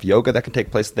lot of yoga that can take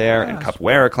place there, and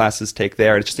capoeira classes take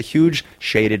there. It's just a huge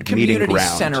shaded Community meeting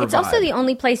ground. center It's vibe. also the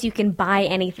only place you can buy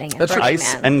anything at That's Burning right.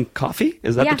 Ice Man. and coffee?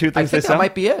 Is that Yeah. the two I things they think sell? that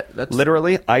might be it. That's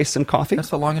Literally, ice and coffee? That's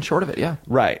the long and short of it, yeah.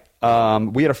 Right.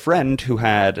 We had a friend who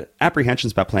had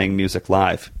apprehensions about playing music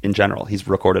live in general. He's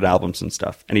recorded albums and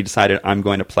stuff, and he decided, I'm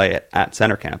going to play it at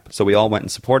Center Camp. So we all went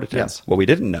and supported him. Yes. What we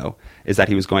didn't know is that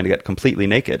he was going to get completely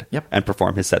naked and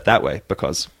perform his set that way,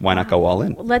 because why not go all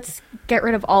in? Let's get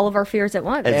rid of all of our fears at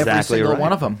once. Exactly Every single right.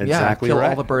 one of them. Exactly Kill right.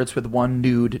 all the birds with one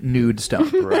nude stone.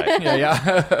 Right.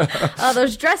 yeah. Oh,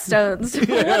 those dress stones. What's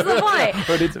the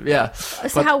point? Yeah.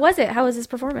 So how was it? How was his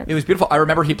performance? It was beautiful. I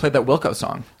remember he played that Wilco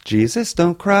song. Jesus,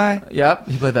 don't cry. Yep.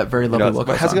 He played that very lovely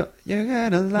Wilco how's song. it go? You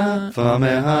got a love for me,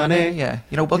 honey. Yeah.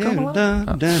 You know Wilco?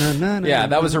 Yeah, Yeah,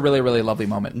 that was a really, really lovely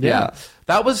moment. Yeah.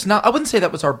 That was not, I wouldn't say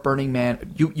that was our Burning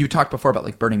Man. You talked before about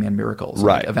like Burning Man miracles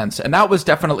Right. events. And that was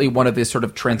definitely one of the sort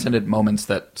of transcendent moments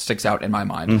that sticks out in my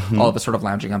mind. All of us sort of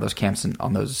lounging on those camps and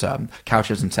on those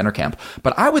couches in Center Camp.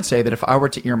 But I would say that if I were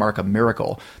to earmark a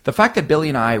miracle, the fact that Billy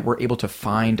and I were able to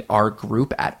find our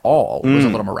group at all was a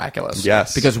little miraculous.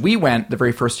 Yes. Because we went the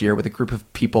very first year with a group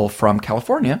of people from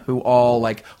California who all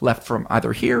like left from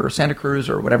either here or Santa Cruz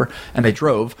or whatever, and they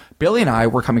drove. Billy and I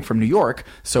were coming from New York,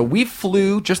 so we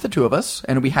flew, just the two of us,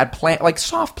 and we had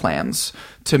soft plans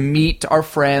to meet our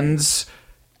friends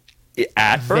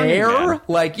at Burning there. Man.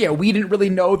 Like, yeah, we didn't really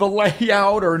know the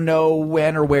layout or know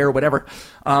when or where or whatever.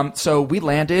 So we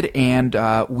landed and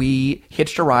we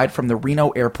hitched a ride from the Reno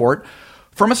airport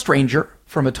from a stranger.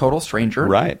 From a total stranger.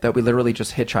 Right. That we literally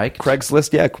just hitchhiked.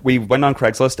 Craigslist, yeah. We went on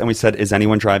Craigslist and we said, is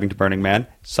anyone driving to Burning Man?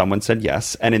 Someone said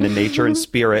yes. And in the nature and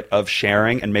spirit of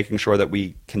sharing and making sure that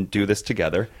we can do this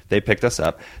together, they picked us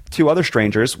up. Two other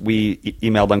strangers, we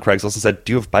emailed on Craigslist and said,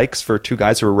 do you have bikes for two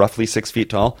guys who are roughly 6 feet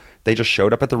tall? They just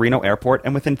showed up at the Reno airport,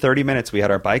 and within 30 minutes, we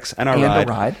had our bikes and our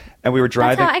ride. And we were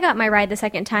driving. That's how I got my ride the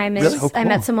second time. Is Really? Oh, I cool.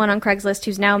 met someone on Craigslist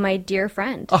who's now my dear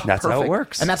friend. Oh, That's how it perfect.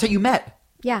 works. And that's how you met.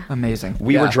 Yeah. Amazing.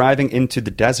 We Yeah. were driving into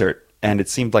the desert, and it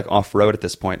seemed like off-road at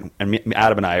this point. And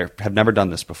Adam and I have never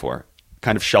done this before.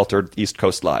 Kind of sheltered East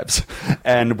Coast lives.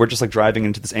 And we're just like driving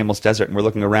into this aimless desert, and we're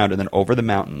looking around, and then over the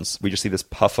mountains, we just see this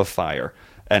puff of fire.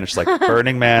 And it's like,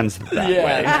 Burning Man's that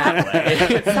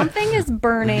way. Something is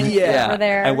burning over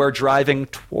there. And we're driving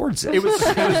towards it. It was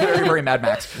very, very Mad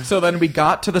Max. So then we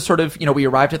got to the sort of, we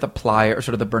arrived at the playa, or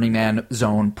sort of the Burning Man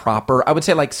zone proper. I would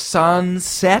say like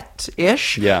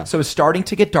sunset-ish. Yeah. So it was starting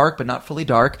to get dark, but not fully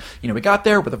dark. We got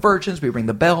there with the virgins, we ring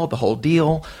the bell, the whole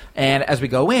deal. And as we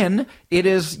go in, it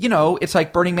is, it's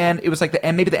like Burning Man. It was like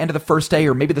maybe the end of the first day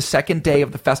or maybe the second day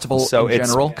of the festival in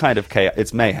general. So it's kind of chaos.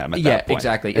 It's mayhem at that point.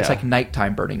 Exactly. Yeah. It's like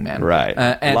nighttime Burning Man. Right.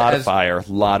 And a lot of fire,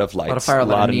 a lot of lights, a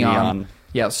lot of neon.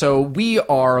 Yeah, so we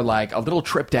are like a little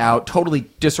tripped out, totally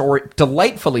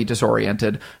delightfully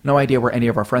disoriented, no idea where any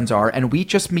of our friends are, and we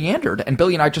just meandered. And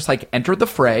Billy and I just like entered the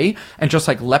fray and just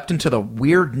like leapt into the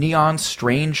weird neon,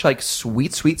 strange, like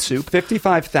sweet soup.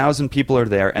 55,000 people are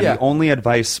there, and the only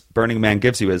advice Burning Man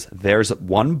gives you is there's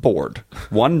one board,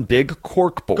 one big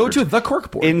cork board. Go to the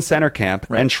cork board in center camp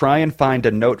and try and find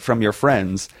a note from your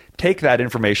friends. Take that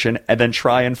information and then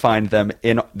try and find them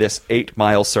in this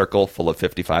 8-mile circle full of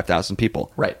 55,000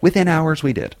 people. Right. Within hours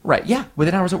we did. Right, yeah.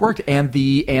 Within hours it worked.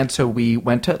 And so we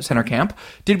went to center camp.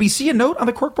 Did we see a note on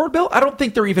the corkboard, Bill? I don't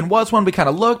think there even was one. We kind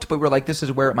of looked, but we were like, this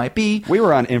is where it might be. We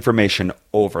were on information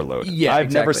overload. Yeah,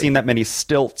 I've never seen that many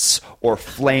stilts or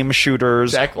flame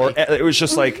shooters. Exactly. Or it was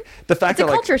just like the fact It's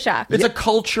that a culture shock. It's a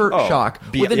culture shock.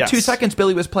 Within 2 seconds,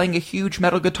 Billy was playing a huge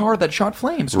metal guitar that shot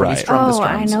flames when he strummed the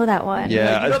strums. I know that one.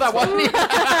 Yeah. You know that one?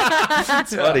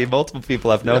 It's funny. Multiple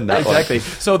people have known that. Exactly. One.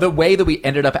 So the way that we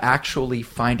ended up actually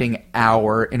finding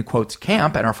our, in quotes,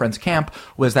 camp and our friend's camp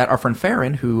was that our friend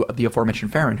Farron, the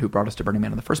aforementioned Farron, who brought us to Burning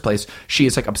Man in the first place, she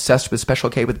is like obsessed with Special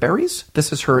K with berries.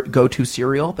 This is her go-to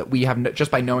cereal that we have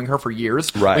just by knowing her for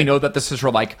years. Right. We know that this is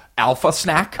her like alpha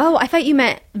snack. Oh, I thought you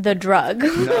meant the drug.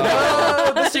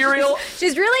 No, the cereal.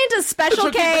 She's really into Special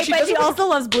K, but she also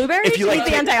loves blueberries. If you like,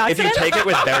 the antioxidant. if you take it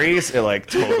with berries, it like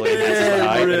totally enhances the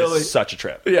high. really. It's such a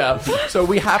trip. Yeah. So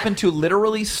we happened to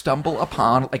literally stumble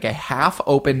upon like a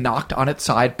half-open, knocked on its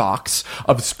side box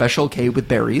of Special K with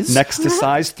berries. Next to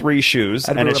size 3 shoes,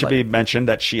 and it should be like- mentioned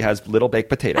that she has little baked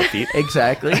potato feet.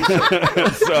 Exactly.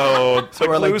 So the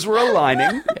clues were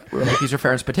aligning. We're like, these are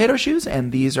Farron's potato shoes,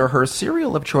 and these are her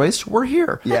cereal of choice. We're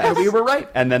here. Yes. And we were right.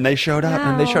 And then they showed up.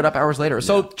 And they showed up hours later.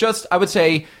 So just, I would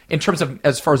say, in terms of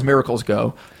as far as miracles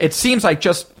go, it seems like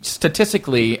just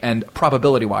statistically and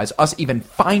probability-wise, us even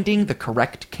finding the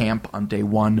correct camp on day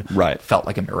one felt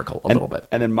like a miracle a little bit.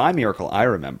 And then my miracle, I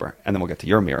remember, and then we'll get to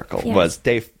your miracle, Yes. was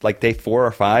day 4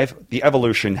 or 5, the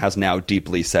evolution has now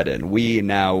deeply set in. We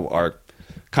now are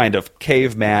kind of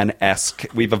caveman-esque.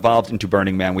 We've evolved into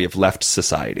Burning Man. We have left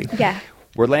society. Yeah.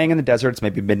 We're laying in the desert. It's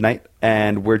maybe midnight,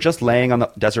 and we're just laying on the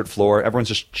desert floor. Everyone's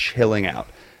just chilling out.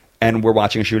 And we're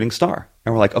watching a shooting star.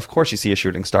 And we're like, of course you see a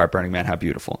shooting star at Burning Man. How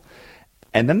beautiful.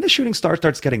 And then the shooting star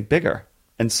starts getting bigger.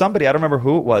 And somebody, I don't remember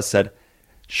who it was, said,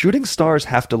 shooting stars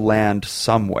have to land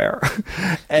somewhere.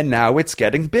 And now it's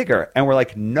getting bigger. And we're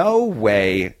like, no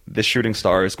way the shooting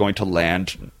star is going to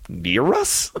land near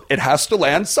us. It has to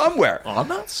land somewhere.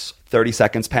 On us? 30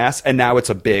 seconds pass, and now it's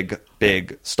a big,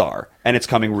 big star. And it's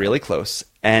coming really close.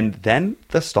 And then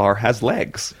the star has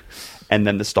legs. And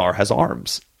then the star has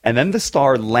arms. And then the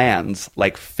star lands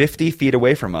like 50 feet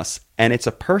away from us. And it's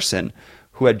a person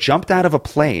who had jumped out of a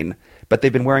plane, but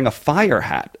they've been wearing a fire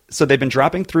hat. So they've been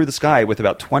dropping through the sky with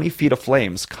about 20 feet of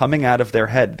flames coming out of their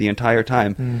head the entire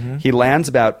time. Mm-hmm. He lands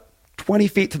about 20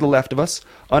 feet to the left of us,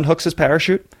 unhooks his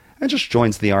parachute, and just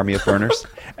joins the army of burners.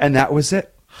 And that was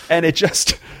it. And it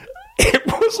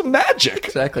was magic.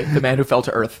 Exactly. The man who fell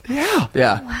to earth. Yeah.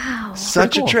 Yeah. Wow.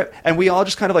 Such a trip. And we all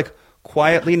just kind of like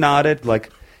quietly nodded,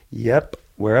 like, yep,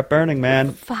 we're at Burning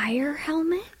Man. Fire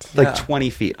helmet? Like 20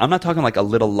 feet. I'm not talking like a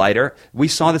little lighter. We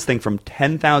saw this thing from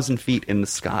 10,000 feet in the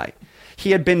sky.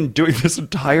 He had been doing this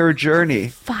entire journey.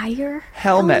 Fire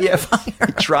Helmet. Yeah, fire.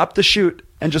 He dropped the chute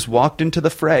and just walked into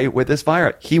the fray with his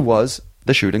fire. He was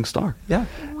the shooting star. Yeah.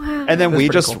 Wow. And then we pretty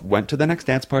just cool. went to the next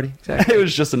dance party. Exactly. It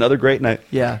was just another great night.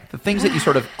 Yeah. The things that you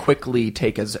sort of quickly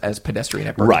take as pedestrian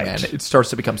at Burning Right. Man, it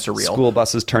starts to become surreal. School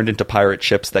buses turned into pirate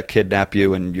ships that kidnap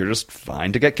you, and you're just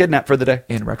fine to get kidnapped for the day.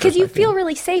 In retrospect. Because you feel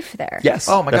really safe there. Yes.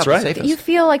 Oh my that's God, the right. safest. You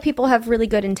feel like people have really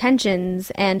good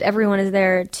intentions and everyone is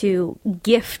there to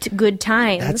gift good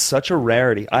times. That's such a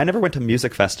rarity. I never went to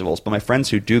music festivals, but my friends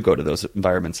who do go to those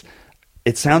environments,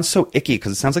 it sounds so icky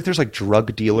because it sounds like there's like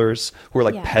drug dealers who are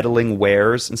like Yeah. peddling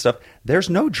wares and stuff.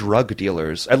 There's no drug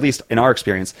dealers, at least in our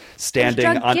experience, standing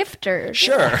drug on gifters.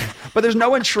 Sure, but there's no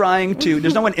one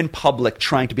there's no one in public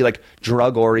trying to be like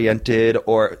drug oriented,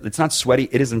 or it's not sweaty.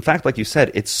 It is in fact, like you said,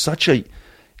 it's such a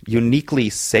uniquely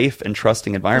safe and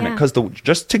trusting environment Yeah. because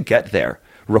just to get there,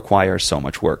 requires so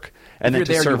much work. And then If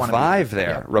to you're there, you wanna be survive there.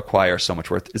 there Yeah. requires so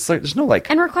much work. It's like there's no like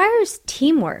And requires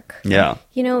teamwork. yeah.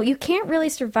 You know, you can't really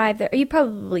survive there. You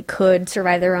probably could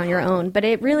survive there on your own, but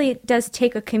it really does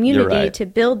take a community right. to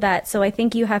build that. So I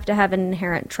think you have to have an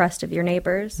inherent trust of your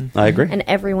neighbors. I agree. And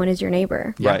everyone is your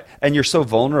neighbor. Right. And you're so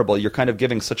vulnerable. You're kind of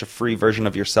giving such a free version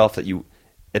of yourself that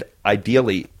it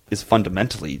ideally is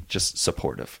fundamentally just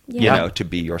supportive, Yeah. to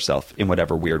be yourself in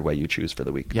whatever weird way you choose for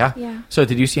the week. Yeah. Yeah. So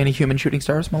did you see any human shooting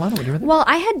stars, Milana, when you were there? Well,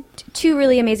 I had two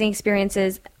really amazing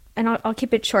experiences, and I'll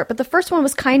keep it short. But the first one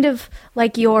was kind of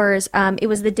like yours. It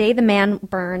was the day the man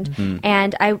burned,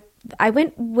 and I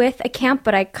went with a camp,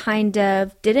 but I kind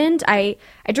of didn't. I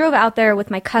drove out there with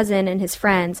my cousin and his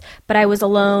friends, but I was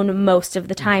alone most of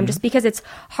the time just because it's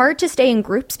hard to stay in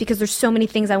groups because there's so many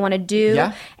things I want to do.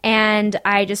 Yeah. And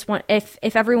I just want, if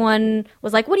everyone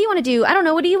was like, what do you want to do? I don't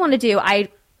know. What do you want to do? I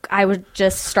would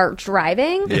just start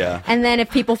driving. Yeah. And then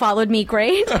if people followed me,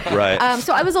 great. Right.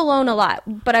 So I was alone a lot,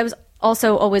 but I was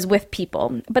also always with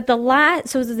people. But so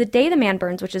it was the day the man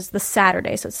burns, which is the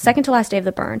Saturday. So it's the second to last day of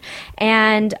the burn.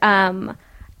 And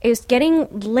it was getting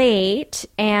late,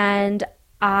 and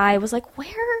I was like, where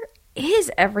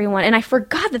is everyone? And I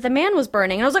forgot that the man was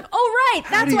burning. And I was like, oh, right,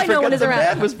 that's why no one is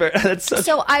around.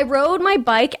 So I rode my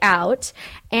bike out,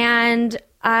 and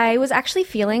I was actually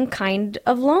feeling kind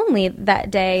of lonely that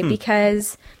day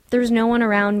because there's no one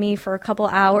around me for a couple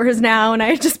hours now, and I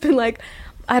had just been like,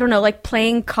 I don't know, like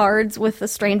playing cards with a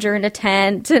stranger in a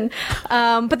tent, and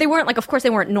but they weren't like, of course, they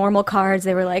weren't normal cards.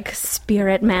 They were like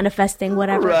spirit manifesting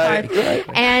whatever Right, cards. right.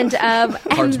 And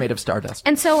Cards made of stardust.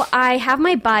 and so I have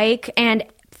my bike, and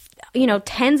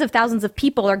tens of thousands of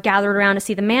people are gathered around to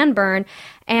see the man burn.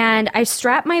 And I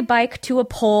strap my bike to a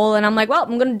pole, and I'm like, well,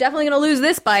 I'm definitely going to lose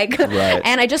this bike. Right.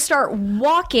 And I just start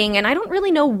walking, and I don't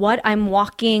really know what I'm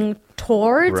walking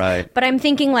towards. Right. But I'm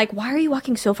thinking, like, why are you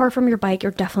walking so far from your bike?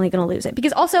 You're definitely going to lose it.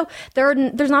 Because also,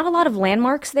 there's not a lot of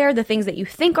landmarks there. The things that you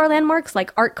think are landmarks,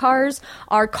 like art cars,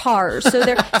 are cars. So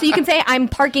so you can say I'm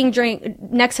parking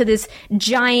next to this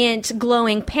giant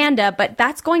glowing panda, but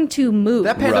that's going to move.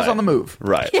 That panda's Right. on the move.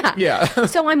 Right. Yeah. Yeah.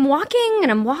 So I'm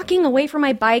walking away from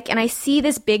my bike, and I see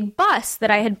this big bus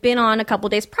that I had been on a couple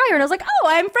days prior, and I was like, oh,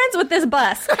 I'm friends with this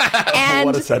bus. And,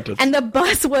 What a sentence. And the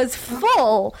bus was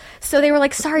full. So they were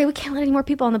like, sorry, we can't let any more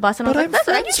people on the bus. And I was But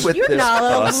like, I'm listen, friends with you're this not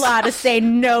bus." allowed to say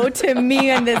no to me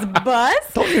and this bus.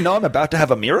 Don't you know I'm about to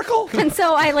have a miracle? And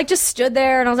so I just stood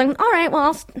there, and I was like, all right,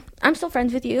 well, I'm still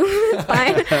friends with you. It's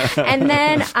fine. And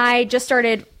then I just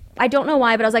started, I don't know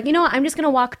why, but I was like, you know what? I'm just going to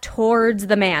walk towards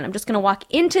the man. I'm just going to walk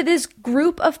into this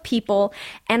group of people.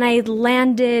 And I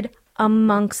landed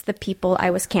amongst the people I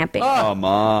was camping. Come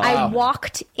on. I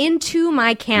walked into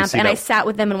my camp, see and I that- sat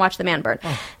with them and watched the man burn.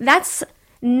 That's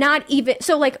not even,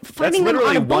 so like That's finding them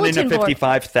literally on a 1 in bulletin board.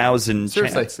 55,000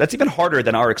 Seriously. chance. That's even harder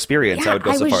than our experience, I would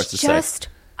go so far as to say.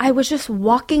 I was just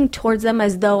walking towards them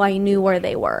as though I knew where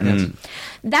they were.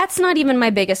 That's not even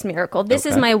my biggest miracle. This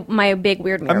is Okay. my big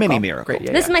weird A miracle. mini miracle. Great,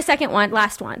 yeah. This is my second one,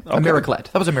 last one. A miraclet.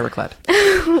 That was a miraclet.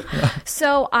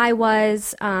 So I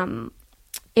was,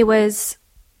 it was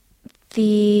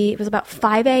about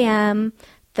 5 a.m.,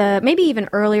 maybe even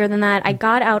earlier than that. I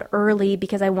got out early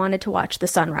because I wanted to watch the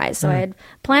sunrise. So I had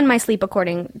planned my sleep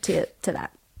according to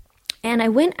that. And I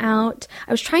went out.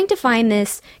 I was trying to find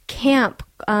this camp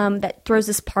that throws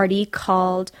this party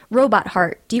called Robot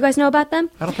Heart. Do you guys know about them?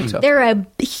 I don't think so. They're a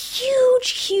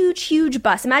huge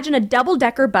bus. Imagine a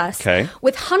double-decker bus Okay.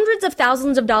 with hundreds of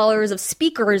thousands of dollars of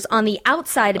speakers on the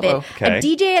outside of it. Okay. A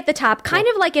DJ at the top, kind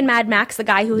of like in Mad Max, the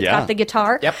guy who's Yeah. got the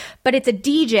guitar. Yep. But it's a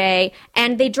DJ,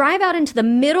 and they drive out into the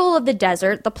middle of the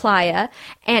desert, the playa,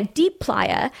 and deep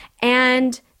playa,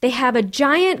 and they have a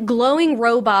giant glowing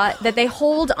robot that they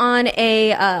hold on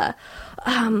a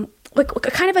like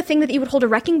kind of a thing that you would hold a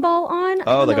wrecking ball on. I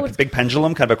Oh, don't like know a what's- big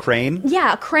pendulum, kind of a crane?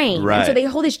 yeah, a crane. Right. And so they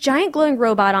hold this giant glowing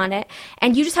robot on it,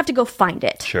 and you just have to go find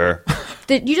it. Sure.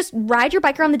 You just ride your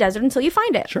bike around the desert until you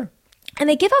find it. Sure. And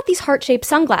they give out these heart-shaped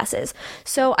sunglasses.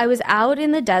 So I was out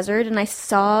in the desert, and I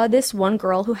saw this one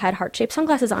girl who had heart-shaped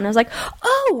sunglasses on. I was like,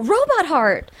 oh, Robot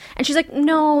Heart. And she's like,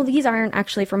 no, these aren't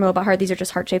actually from Robot Heart. These are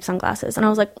just heart-shaped sunglasses. And I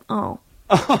was like, oh.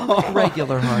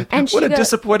 Regular heart. And What a she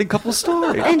disappointing couple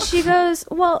story. And she goes,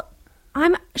 well,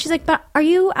 she's like, but are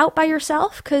you out by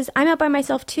yourself? Because I'm out by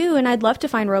myself too, and I'd love to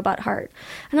find Robot Heart.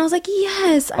 And I was like,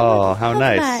 yes. I would how love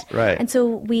nice. that. Right. And so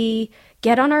we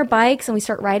get on our bikes and we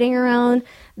start riding around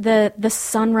the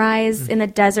sunrise in the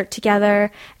desert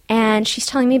together. And she's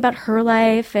telling me about her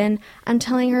life, and I'm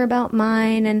telling her about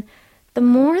mine. And the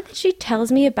more that she tells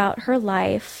me about her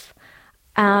life,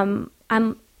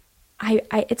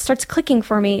 it starts clicking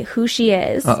for me who she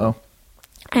is. Uh-oh.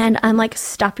 And I'm like,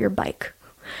 stop your bike.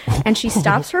 And she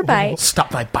stops her bike. Stop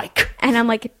thy bike. And I'm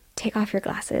like, take off your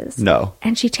glasses. No.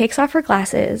 And she takes off her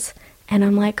glasses. And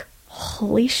I'm like,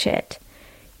 holy shit.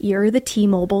 You're the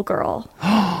T-Mobile girl.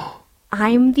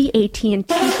 I'm the AT&T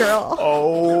girl.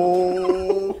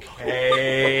 Oh.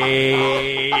 Hey.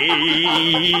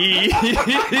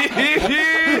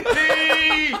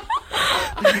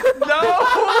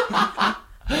 No.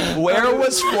 Where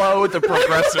was Flo, the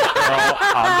progressive girl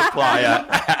on the playa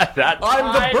at that time?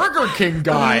 I'm the Burger King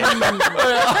guy.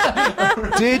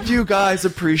 Did you guys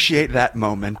appreciate that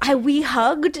moment? We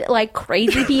hugged like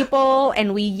crazy people,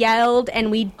 and we yelled, and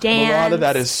we danced. A lot of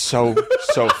that is so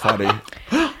funny.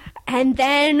 And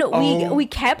then we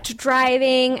kept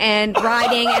driving and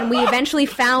riding, and we eventually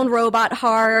found Robot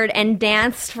Hard and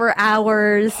danced for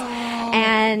hours,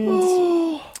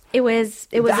 and it was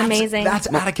amazing. That's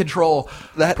out of control.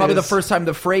 That Probably is- the first time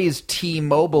the phrase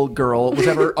T-Mobile girl was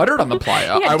ever uttered on the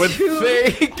playa. Yeah, I would true.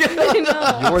 think.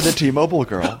 I know. You're the T-Mobile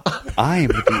girl. I'm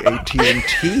the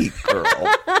AT&T girl.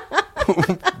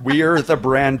 We're the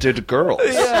branded girls.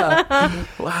 Yeah.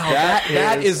 Wow.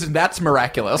 That's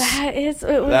miraculous. That is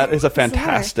That is a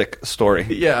fantastic story.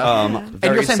 Yeah. And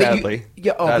Very you're saying that sadly,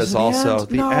 that that is also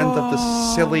the end of the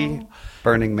silly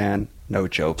Burning Man No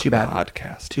Joke Too bad.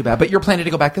 podcast. Too bad. But you're planning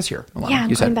to go back this year, Milana. Yeah, I'm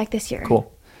you going said. back this year.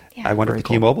 Cool. Yeah. I wonder if Very the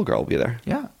cool. T-Mobile girl will be there.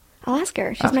 Yeah. I'll ask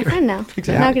her. She's Ask my her. friend now.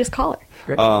 Exactly. Now I can just call her.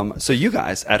 Great. So you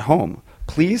guys at home,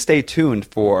 please stay tuned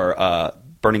for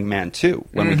Burning Man 2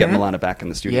 when we get Milana back in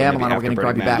the studio. Yeah, maybe Milana, we're after gonna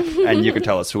Burning grab you Man. And you can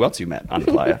tell us who else you met on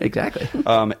the playa. Exactly.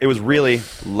 It was really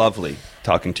lovely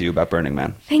talking to you about Burning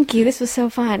Man. Thank you. This was so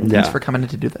fun. Yeah. Thanks for coming in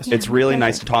to do this. It's really pleasure.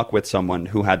 nice to talk with someone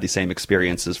who had the same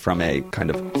experiences from a kind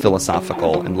of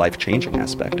philosophical and life-changing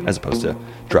aspect as opposed to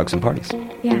drugs and parties.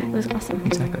 Yeah, it was awesome.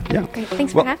 Exactly. Yeah. Great.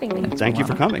 Thanks Well, for having me. Thank you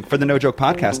for coming. For the No Joke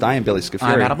Podcast, I am Billy Scafuri.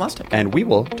 I'm Adam Lustig. And we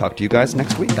will talk to you guys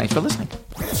next week. Thanks for listening.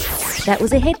 That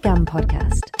was a headgum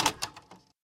podcast.